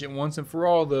to finish it once and for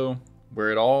all, though.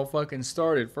 Where it all fucking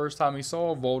started. First time he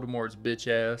saw Voldemort's bitch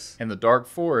ass in the Dark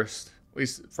Forest. At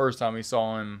least first time he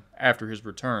saw him after his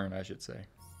return, I should say.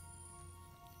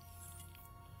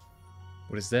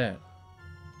 What is that?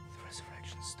 The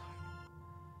Resurrection Stone.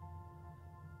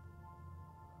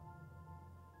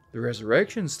 The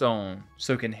Resurrection Stone.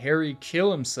 So can Harry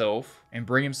kill himself and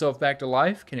bring himself back to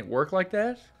life? Can it work like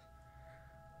that?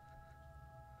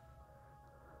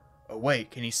 Oh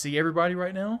wait, can he see everybody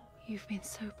right now? You've been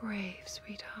so brave,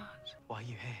 sweetheart. Why are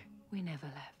you here? We never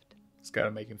left. It's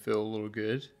gotta make him feel a little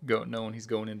good, knowing he's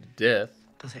going into death.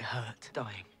 Does it hurt,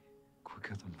 dying?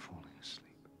 Quicker than falling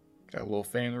asleep. Got a little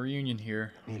family reunion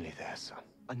here. Nearly there, son.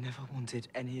 I never wanted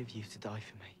any of you to die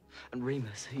for me. And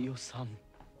Remus, your son.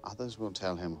 Others will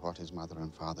tell him what his mother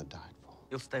and father died for.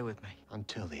 You'll stay with me.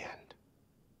 Until the end.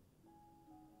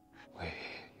 We're here,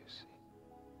 you see.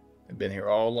 I've been here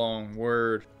all along,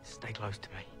 word. Stay close to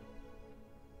me.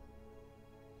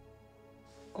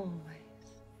 Always.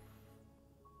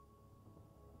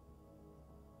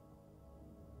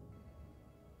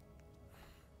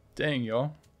 Dang,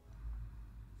 y'all.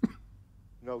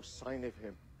 No sign of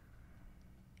him.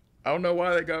 I don't know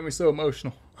why that got me so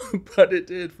emotional, but it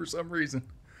did for some reason.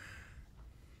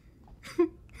 I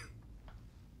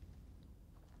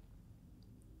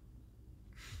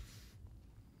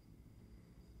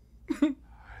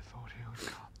thought he would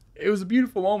come. It was a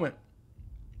beautiful moment.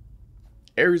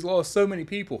 Harry's lost so many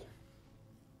people.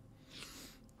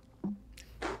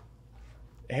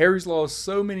 Harry's lost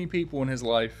so many people in his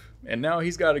life, and now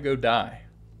he's got to go die.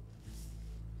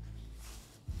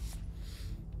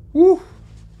 Woo!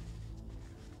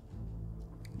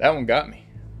 That one got me.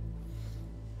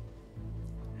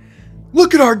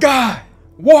 Look at our guy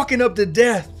walking up to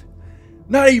death,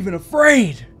 not even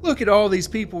afraid. Look at all these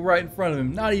people right in front of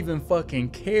him, not even fucking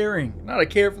caring, not a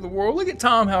care for the world. Look at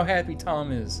Tom, how happy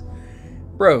Tom is.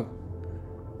 Bro.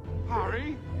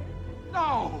 Harry?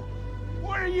 No!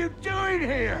 What are you doing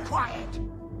here? Quiet!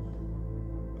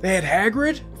 They had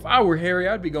Hagrid? If I were Harry,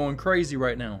 I'd be going crazy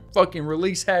right now. Fucking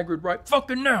release Hagrid right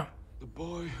fucking now. The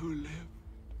boy who lived.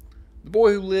 The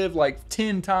boy who lived like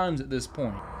 10 times at this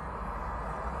point.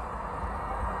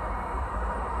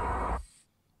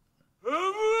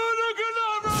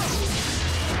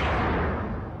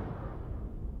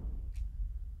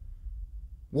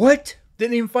 What?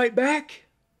 Didn't even fight back?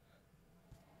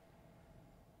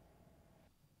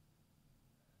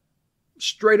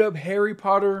 Straight up Harry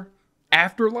Potter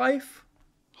afterlife?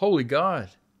 Holy God.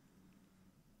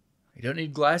 You don't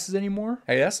need glasses anymore?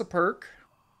 Hey, that's a perk.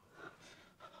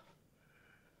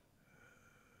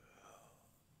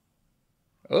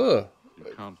 Ugh.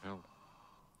 You can't help.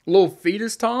 Little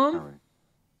fetus Tom? Harry.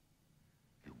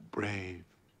 You brave,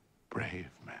 brave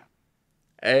man.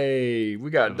 Hey, we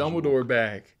got Dumbledore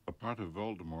back. A part of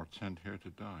Voldemort sent here to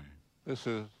die. This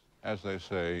is, as they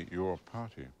say, your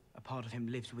party. A part of him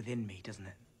lives within me, doesn't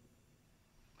it?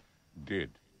 Did.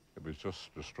 It was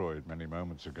just destroyed many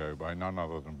moments ago by none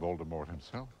other than Voldemort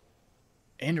himself.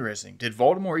 Interesting. Did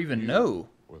Voldemort even know?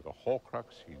 With a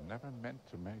Horcrux he never meant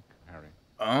to make, Harry.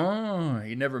 Oh,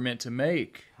 he never meant to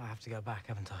make. I have to go back,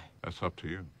 haven't I? That's up to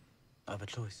you. I have a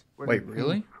choice. Wait,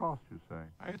 really? Cross, you say?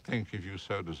 I think if you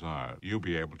so desire, you'll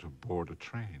be able to board a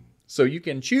train. So you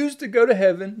can choose to go to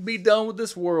heaven, be done with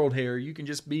this world, Harry. You can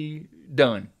just be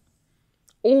done.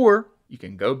 Or you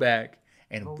can go back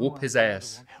and whoop his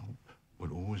ass. Help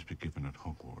will always be given at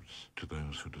Hogwarts to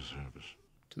those who deserve it.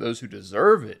 To those who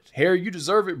deserve it. Harry, you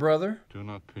deserve it, brother. Do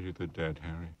not pity the dead,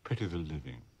 Harry. Pity the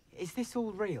living. Is this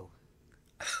all real?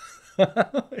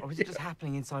 Or is it just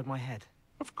happening inside my head?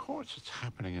 Of course it's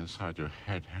happening inside your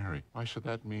head, Harry. Why should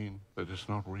that mean that it's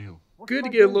not real? Good to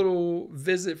get a little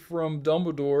visit from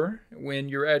Dumbledore when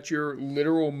you're at your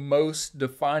literal most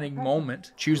defining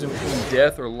moment, choosing between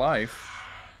death or life.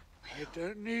 I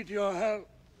don't need your help.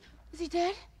 Is he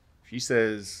dead? She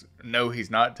says, no,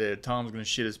 he's not dead. Tom's going to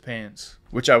shit his pants,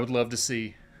 which I would love to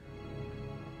see.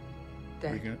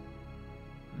 Dead.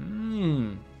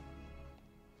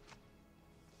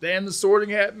 Damn, the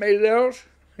Sorting Hat made it out.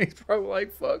 He's probably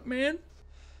like, fuck, man.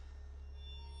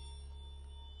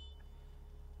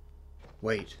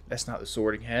 Wait, that's not the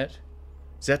Sorting Hat.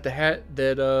 Is that the hat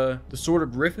that the Sword of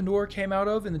Gryffindor came out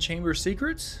of in the Chamber of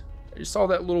Secrets? I just saw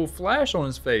that little flash on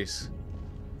his face.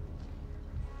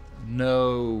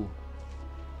 No.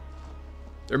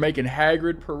 They're making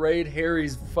Hagrid parade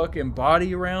Harry's fucking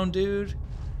body around, dude.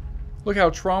 Look how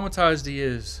traumatized he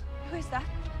is. Who is that?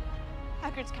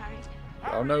 Hagrid's carried.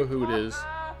 Y'all know who it is.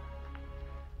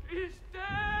 He's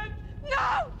dead!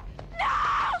 No! No!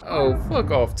 Oh,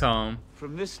 fuck off, Tom.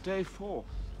 from this day forth,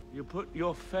 you put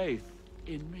your faith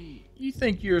in me. You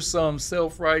think you're some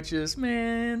self-righteous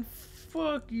man?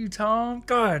 Fuck you, Tom.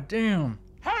 God damn.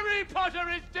 Harry Potter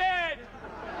is dead!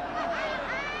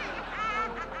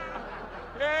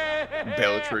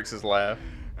 Bellatrix's laugh.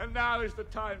 And now is the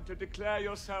time to declare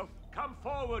yourself. Come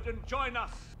forward and join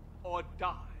us, or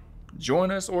die. Join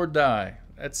us or die.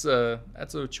 That's a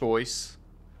choice.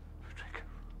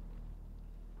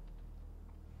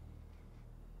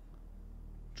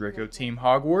 Draco Team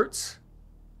Hogwarts.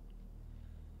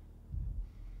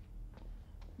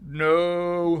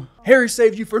 No. Harry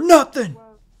saved you for nothing.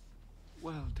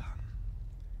 Well done.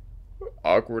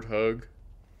 Awkward hug.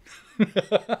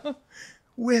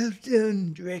 Well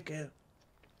done, Draco.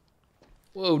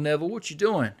 Whoa, Neville, what you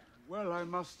doing? Well, I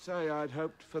must say I'd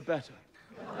hoped for better.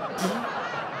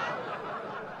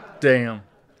 Damn.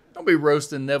 Don't be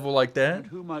roasting Neville like that. And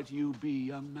who might you be,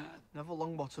 young man? Neville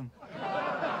Longbottom.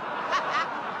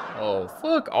 Oh,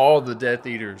 fuck all the Death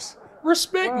Eaters.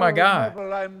 Respect my guy.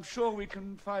 Neville, I'm sure we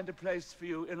can find a place for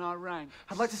you in our ranks.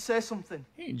 I'd like to say something.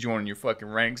 He ain't joining your fucking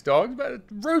ranks, dog. He's about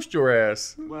to roast your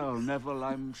ass. Well, Neville,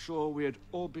 I'm sure we'd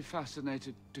all be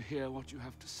fascinated to hear what you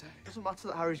have to say. It doesn't matter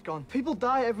that Harry's gone. People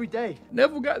die every day.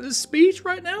 Neville got this speech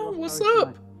right now? What's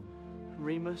up?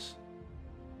 Remus.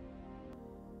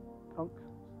 Tonks.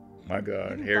 My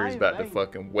God, Harry's about to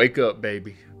fucking wake up,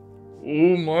 baby.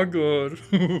 Oh my God.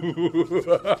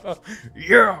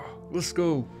 Yeah, let's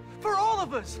go. For all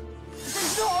of us!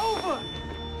 It's not over!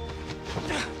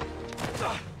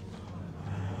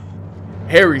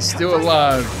 Harry's still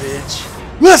alive, bitch.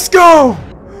 Let's go!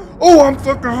 Oh, I'm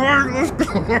fucking hard. Let's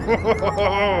go.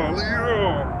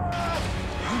 Yeah.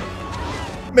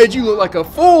 Made you look like a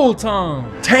fool,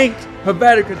 Tom. Tanked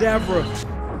Avada Kedavra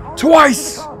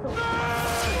twice.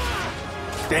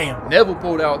 Damn, Neville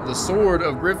pulled out the sword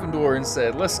of Gryffindor and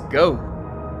said, let's go.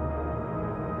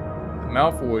 The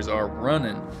Malfoys are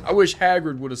running. I wish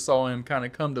Hagrid would have saw him kind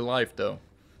of come to life, though.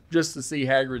 Just to see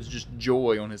Hagrid's just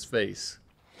joy on his face.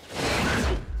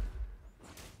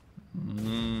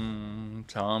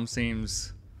 Tom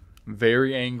seems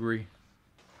very angry.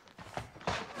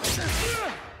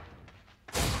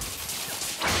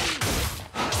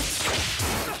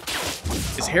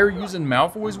 Is Harry using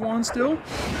Malfoy's wand still?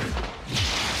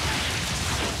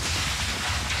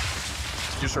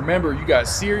 Just remember, you got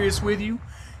Sirius with you.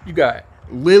 You got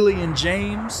Lily and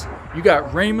James. You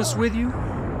got Remus with you.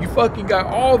 You fucking got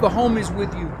all the homies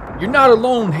with you. You're not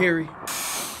alone, Harry.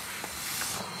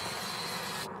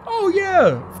 Oh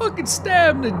yeah, fucking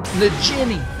stab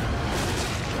Nagini.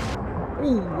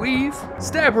 Ooh, weave.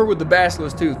 Stab her with the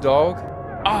basilisk tooth, dog.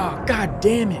 Ah, god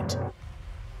damn it.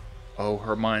 Oh,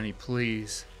 Hermione,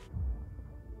 please.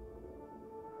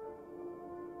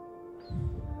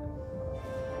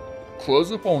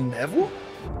 Close up on Neville?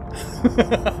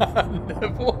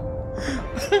 Neville?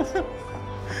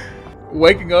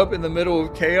 Waking up in the middle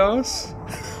of chaos?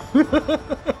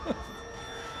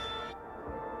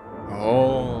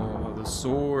 Oh, the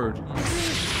sword.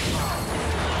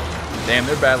 Damn,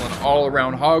 they're battling all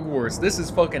around Hogwarts. This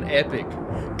is fucking epic.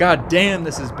 God damn,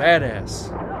 this is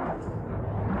badass.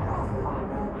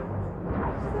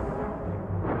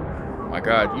 Oh my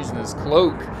God, using his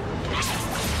cloak.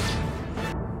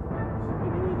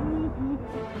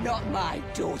 Not my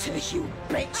daughter, you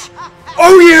bitch.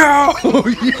 Oh yeah! Oh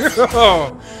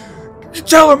yeah! You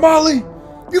tell her, Molly!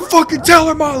 You fucking tell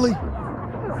her, Molly!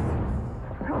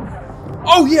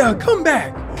 Oh yeah, come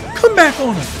back! Come back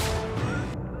on her!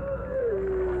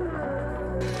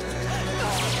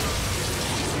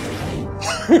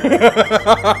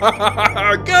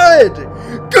 Good!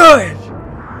 Good!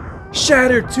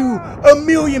 Shattered to a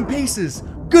million pieces.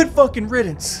 Good fucking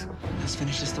riddance. Let's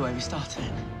finish this the way we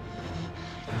started.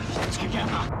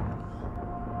 Together.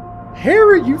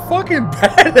 Harry, you fucking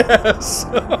badass!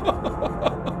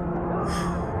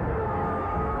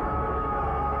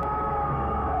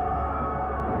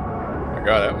 My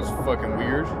God, that was fucking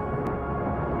weird.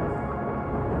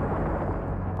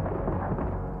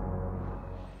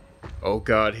 Oh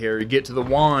God, Harry, get to the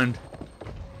wand.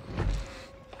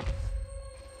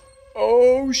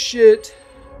 Oh shit.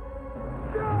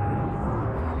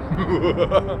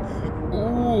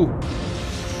 Ooh.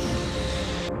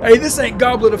 Hey, this ain't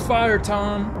Goblet of Fire,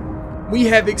 Tom. We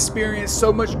have experienced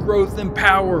so much growth and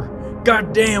power.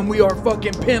 God damn, we are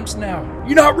fucking pimps now.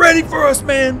 You not ready for us,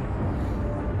 man?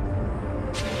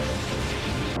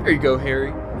 There you go,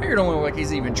 Harry. Harry don't look like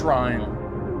he's even trying.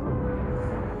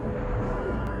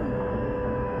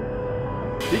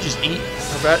 Did he just eat?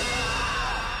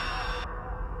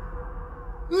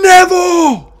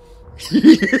 Neville!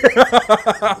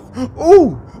 Yeah.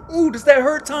 Ooh! Ooh, does that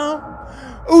hurt, Tom?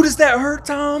 Ooh, does that hurt,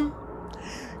 Tom?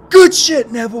 Good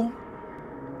shit, Neville.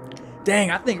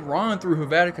 Dang, I think Ron threw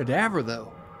Avada Kedavra,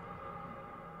 though.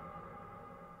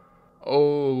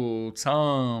 Oh,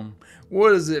 Tom. What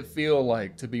does it feel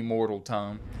like to be mortal,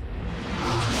 Tom?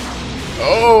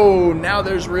 Oh, now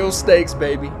there's real stakes,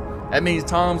 baby. That means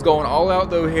Tom's going all out,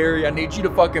 though, Harry. I need you to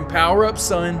fucking power up,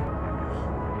 son.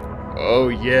 Oh,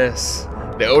 yes.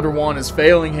 The Elder Wand is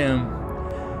failing him.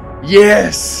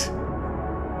 Yes!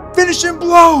 Finishing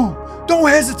blow! Don't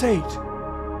hesitate!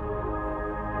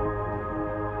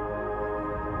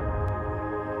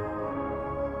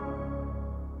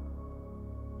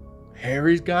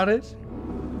 Harry's got it?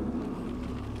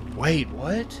 Wait,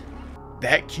 what?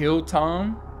 That killed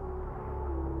Tom?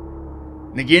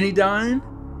 Nagini dying?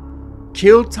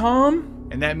 Killed Tom?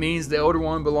 And that means the Elder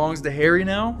One belongs to Harry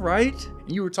now, right?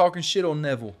 And you were talking shit on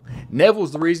Neville.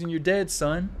 Neville's the reason you're dead,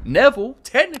 son. Neville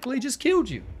technically just killed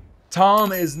you.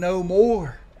 Tom is no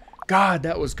more. God,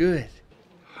 that was good.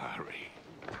 Harry.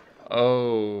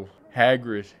 Oh,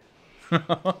 Hagrid.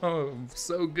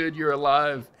 So good you're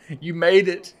alive. You made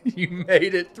it. You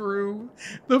made it through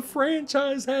the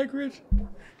franchise, Hagrid.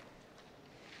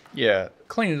 Yeah,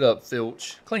 clean it up,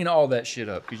 Filch. Clean all that shit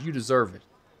up, because you deserve it.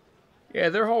 Yeah,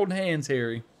 they're holding hands,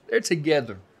 Harry. They're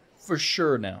together. For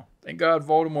sure now. Thank God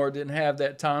Voldemort didn't have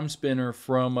that time spinner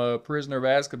from Prisoner of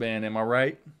Azkaban, am I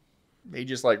right? He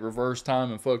just like reversed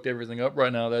time and fucked everything up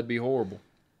right now. That'd be horrible.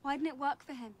 Why didn't it work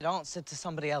for him? It answered to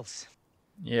somebody else.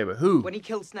 Yeah, but who? When he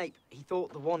killed Snape, he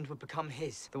thought the wand would become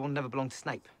his. The wand never belonged to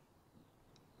Snape.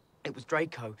 It was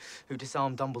Draco who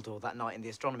disarmed Dumbledore that night in the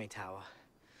astronomy tower.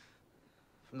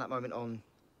 From that moment on,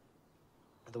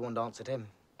 the wand answered him.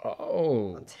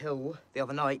 Oh. Until the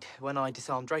other night when I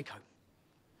disarmed Draco.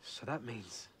 So that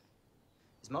means...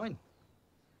 It's mine.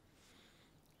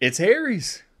 It's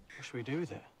Harry's. What should we do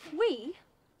with it? We?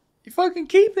 You fucking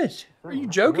keep it. Are you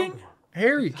joking?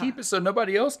 Harry, keep it so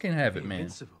nobody else can have it,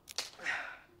 man.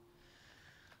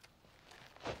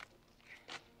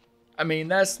 I mean,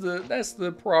 that's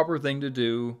the proper thing to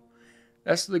do.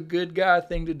 That's the good guy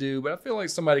thing to do, but I feel like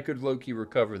somebody could low-key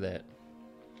recover that.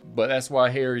 But that's why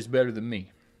Harry's better than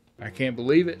me. I can't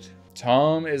believe it.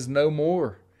 Tom is no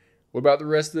more. What about the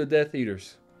rest of the Death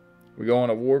Eaters? We go on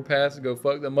a warpath to go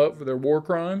fuck them up for their war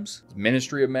crimes? Is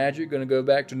Ministry of Magic gonna go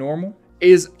back to normal?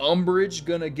 Is Umbridge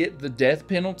gonna get the death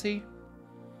penalty?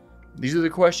 These are the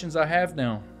questions I have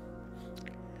now.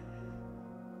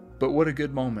 But what a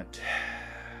good moment.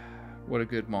 What a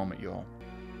good moment, y'all.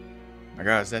 My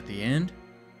God, is that the end?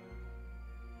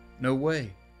 No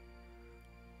way.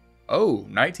 Oh,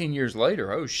 19 years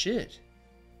later. Oh, shit.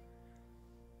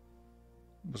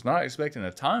 Was not expecting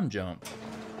a time jump.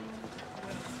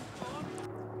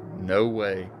 No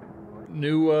way.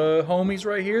 New homies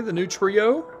right here, the new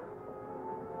trio.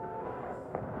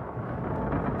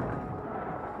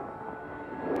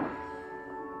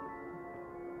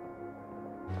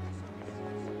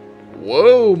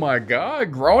 Whoa, my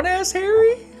God. Grown-ass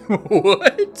Harry?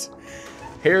 What?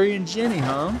 Harry and Ginny,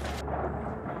 huh?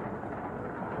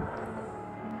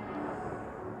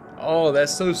 Oh,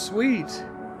 that's so sweet.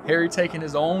 Harry taking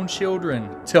his own children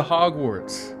to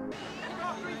Hogwarts.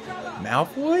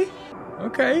 Malfoy?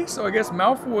 Okay, so I guess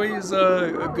Malfoy is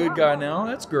a good guy now.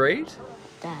 That's great.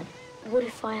 Dad, what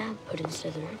if I am put in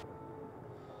Slytherin?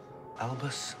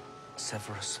 Albus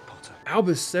Severus Potter.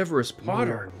 Albus Severus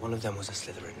Potter? One of them was a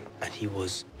Slytherin, and he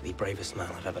was the bravest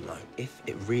man I've ever known. If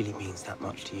it really means that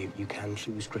much to you, you can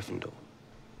choose Gryffindor.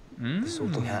 The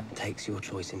Sorting Hat takes your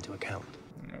choice into account.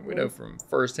 We know from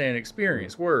first-hand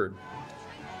experience. Word.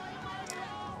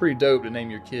 Pretty dope to name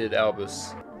your kid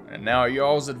Albus. And now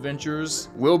y'all's adventures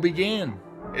will begin.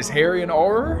 Is Harry an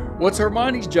Auror? What's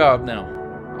Hermione's job now?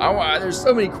 There's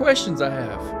so many questions I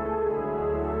have.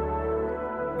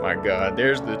 My God,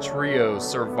 there's the trio.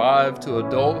 Survive to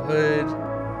adulthood.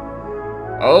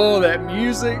 Oh, that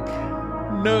music.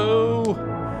 No.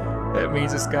 That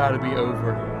means it's gotta be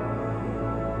over.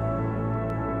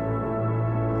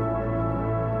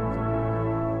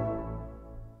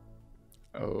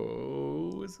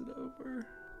 Oh, is it over?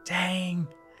 Dang.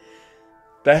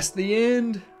 That's the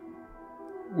end.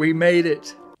 We made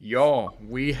it. Y'all,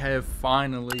 we have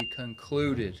finally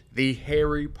concluded the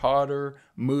Harry Potter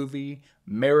movie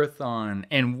marathon.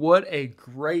 And what a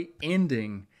great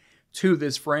ending to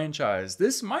this franchise.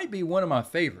 This might be one of my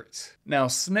favorites. Now,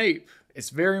 Snape, it's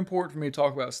very important for me to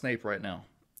talk about Snape right now.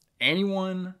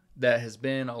 Anyone that has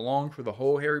been along for the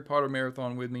whole Harry Potter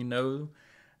marathon with me know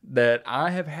that I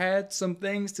have had some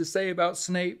things to say about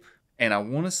Snape. And I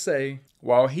want to say,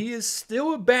 while he is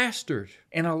still a bastard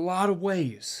in a lot of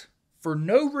ways, for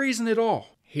no reason at all,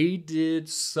 he did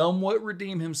somewhat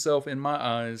redeem himself in my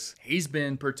eyes. He's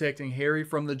been protecting Harry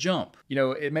from the jump. You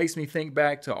know, it makes me think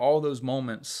back to all those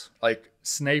moments. Like,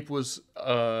 Snape was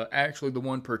actually the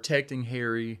one protecting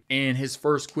Harry in his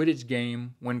first Quidditch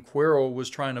game when Quirrell was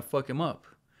trying to fuck him up.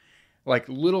 Like,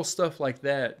 little stuff like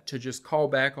that to just call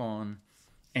back on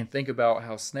and think about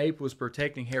how Snape was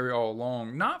protecting Harry all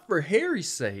along. Not for Harry's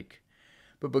sake,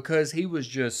 but because he was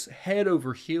just head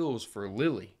over heels for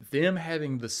Lily. Them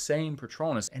having the same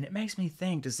Patronus. And it makes me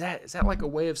think, is that like a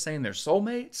way of saying they're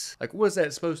soulmates? Like, what is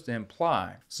that supposed to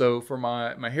imply? So for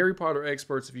my Harry Potter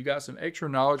experts, if you got some extra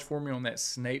knowledge for me on that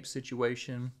Snape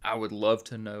situation, I would love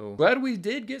to know. Glad we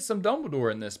did get some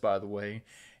Dumbledore in this, by the way.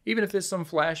 Even if it's some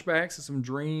flashbacks and some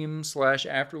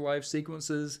dream/afterlife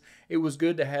sequences, it was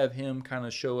good to have him kind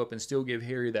of show up and still give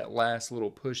Harry that last little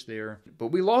push there. But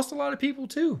we lost a lot of people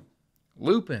too.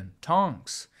 Lupin,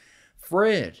 Tonks,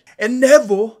 Fred, and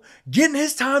Neville getting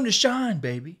his time to shine,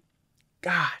 baby.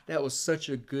 God, that was such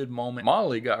a good moment.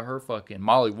 Molly got her fucking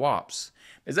Molly Wops.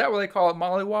 Is that what they call it,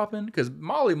 Molly Wopping? Because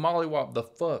Molly Wopped the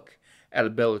fuck out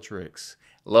of Bellatrix.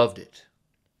 Loved it.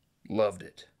 Loved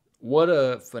it. What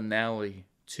a finale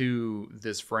to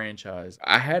this franchise.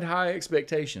 I had high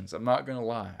expectations. I'm not going to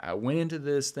lie. I went into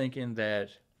this thinking that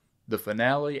the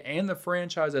finale and the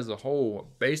franchise as a whole,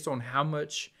 based on how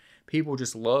much people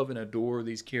just love and adore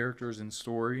these characters and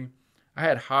story, I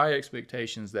had high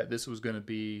expectations that this was going to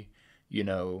be, you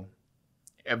know,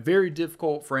 a very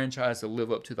difficult franchise to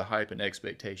live up to the hype and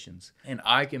expectations. And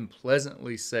I can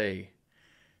pleasantly say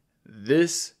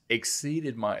this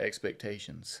exceeded my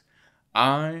expectations.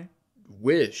 I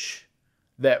wish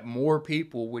that more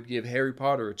people would give Harry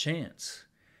Potter a chance.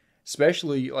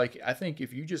 Especially, like, I think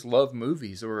if you just love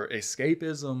movies or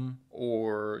escapism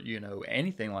or, you know,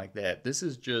 anything like that, this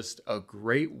is just a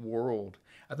great world.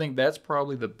 I think that's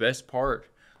probably the best part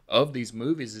of these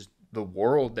movies is the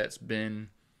world that's been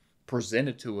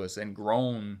presented to us and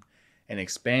grown and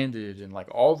expanded and, like,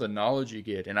 all the knowledge you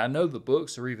get. And I know the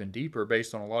books are even deeper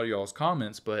based on a lot of y'all's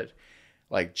comments, but,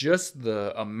 like, just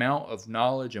the amount of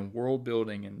knowledge and world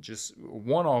building and just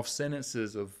one-off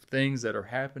sentences of things that are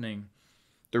happening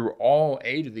through all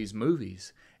 8 of these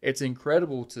movies. It's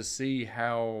incredible to see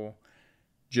how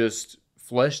just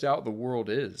fleshed out the world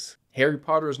is. Harry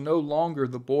Potter is no longer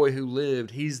the boy who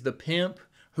lived. He's the pimp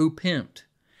who pimped.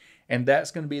 And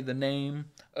that's going to be the name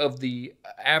of the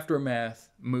aftermath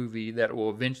movie that will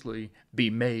eventually be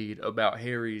made about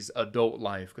Harry's adult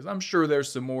life. Because I'm sure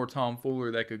there's some more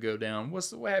tomfoolery that could go down.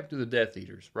 What happened to the Death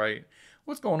Eaters, right?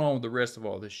 What's going on with the rest of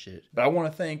all this shit? But I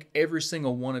want to thank every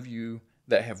single one of you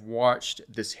that have watched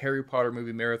this Harry Potter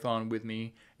movie marathon with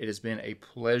me. It has been a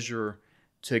pleasure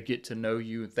to get to know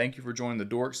you. Thank you for joining the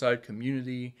Dork Side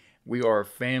community. We are a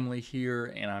family here,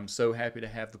 and I'm so happy to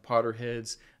have the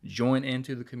Potterheads join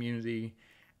into the community.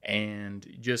 And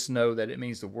just know that it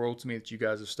means the world to me that you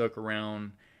guys have stuck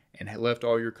around and have left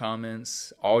all your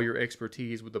comments, all your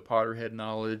expertise with the Potterhead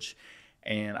knowledge.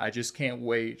 And I just can't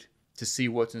wait to see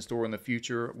what's in store in the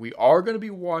future. We are going to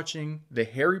be watching the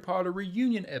Harry Potter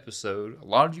reunion episode. A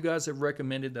lot of you guys have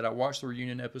recommended that I watch the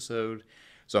reunion episode,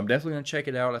 so I'm definitely going to check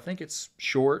it out. I think it's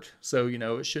short, so, you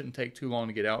know, it shouldn't take too long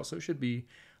to get out, so it should be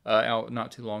out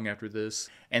not too long after this.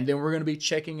 And then we're going to be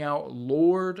checking out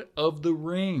Lord of the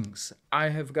Rings. I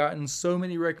have gotten so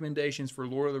many recommendations for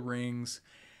Lord of the Rings,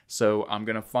 so I'm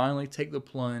going to finally take the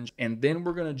plunge, and then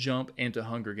we're going to jump into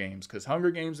Hunger Games, because Hunger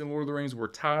Games and Lord of the Rings were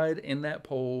tied in that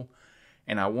poll,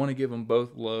 and I want to give them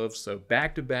both love. So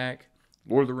back-to-back,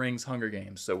 Lord of the Rings, Hunger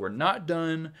Games. So we're not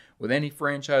done with any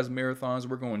franchise marathons.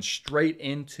 We're going straight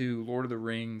into Lord of the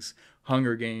Rings,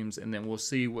 Hunger Games, and then we'll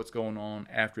see what's going on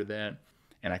after that.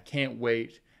 And I can't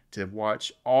wait to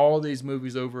watch all these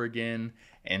movies over again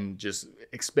and just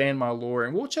expand my lore.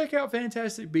 And we'll check out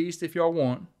Fantastic Beasts if y'all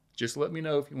want. Just let me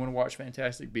know if you want to watch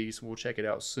Fantastic Beasts. We'll check it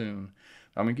out soon.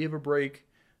 I'm going to give a break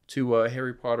to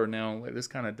Harry Potter now and let this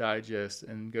kind of digest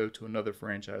and go to another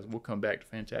franchise. We'll come back to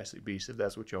Fantastic Beasts if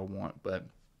that's what y'all want. But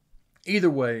either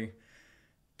way,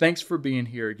 thanks for being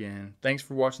here again. Thanks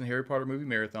for watching the Harry Potter movie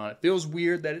marathon. It feels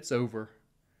weird that it's over.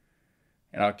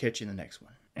 And I'll catch you in the next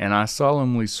one. And I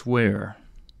solemnly swear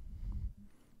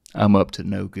I'm up to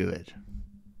no good.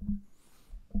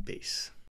 Peace.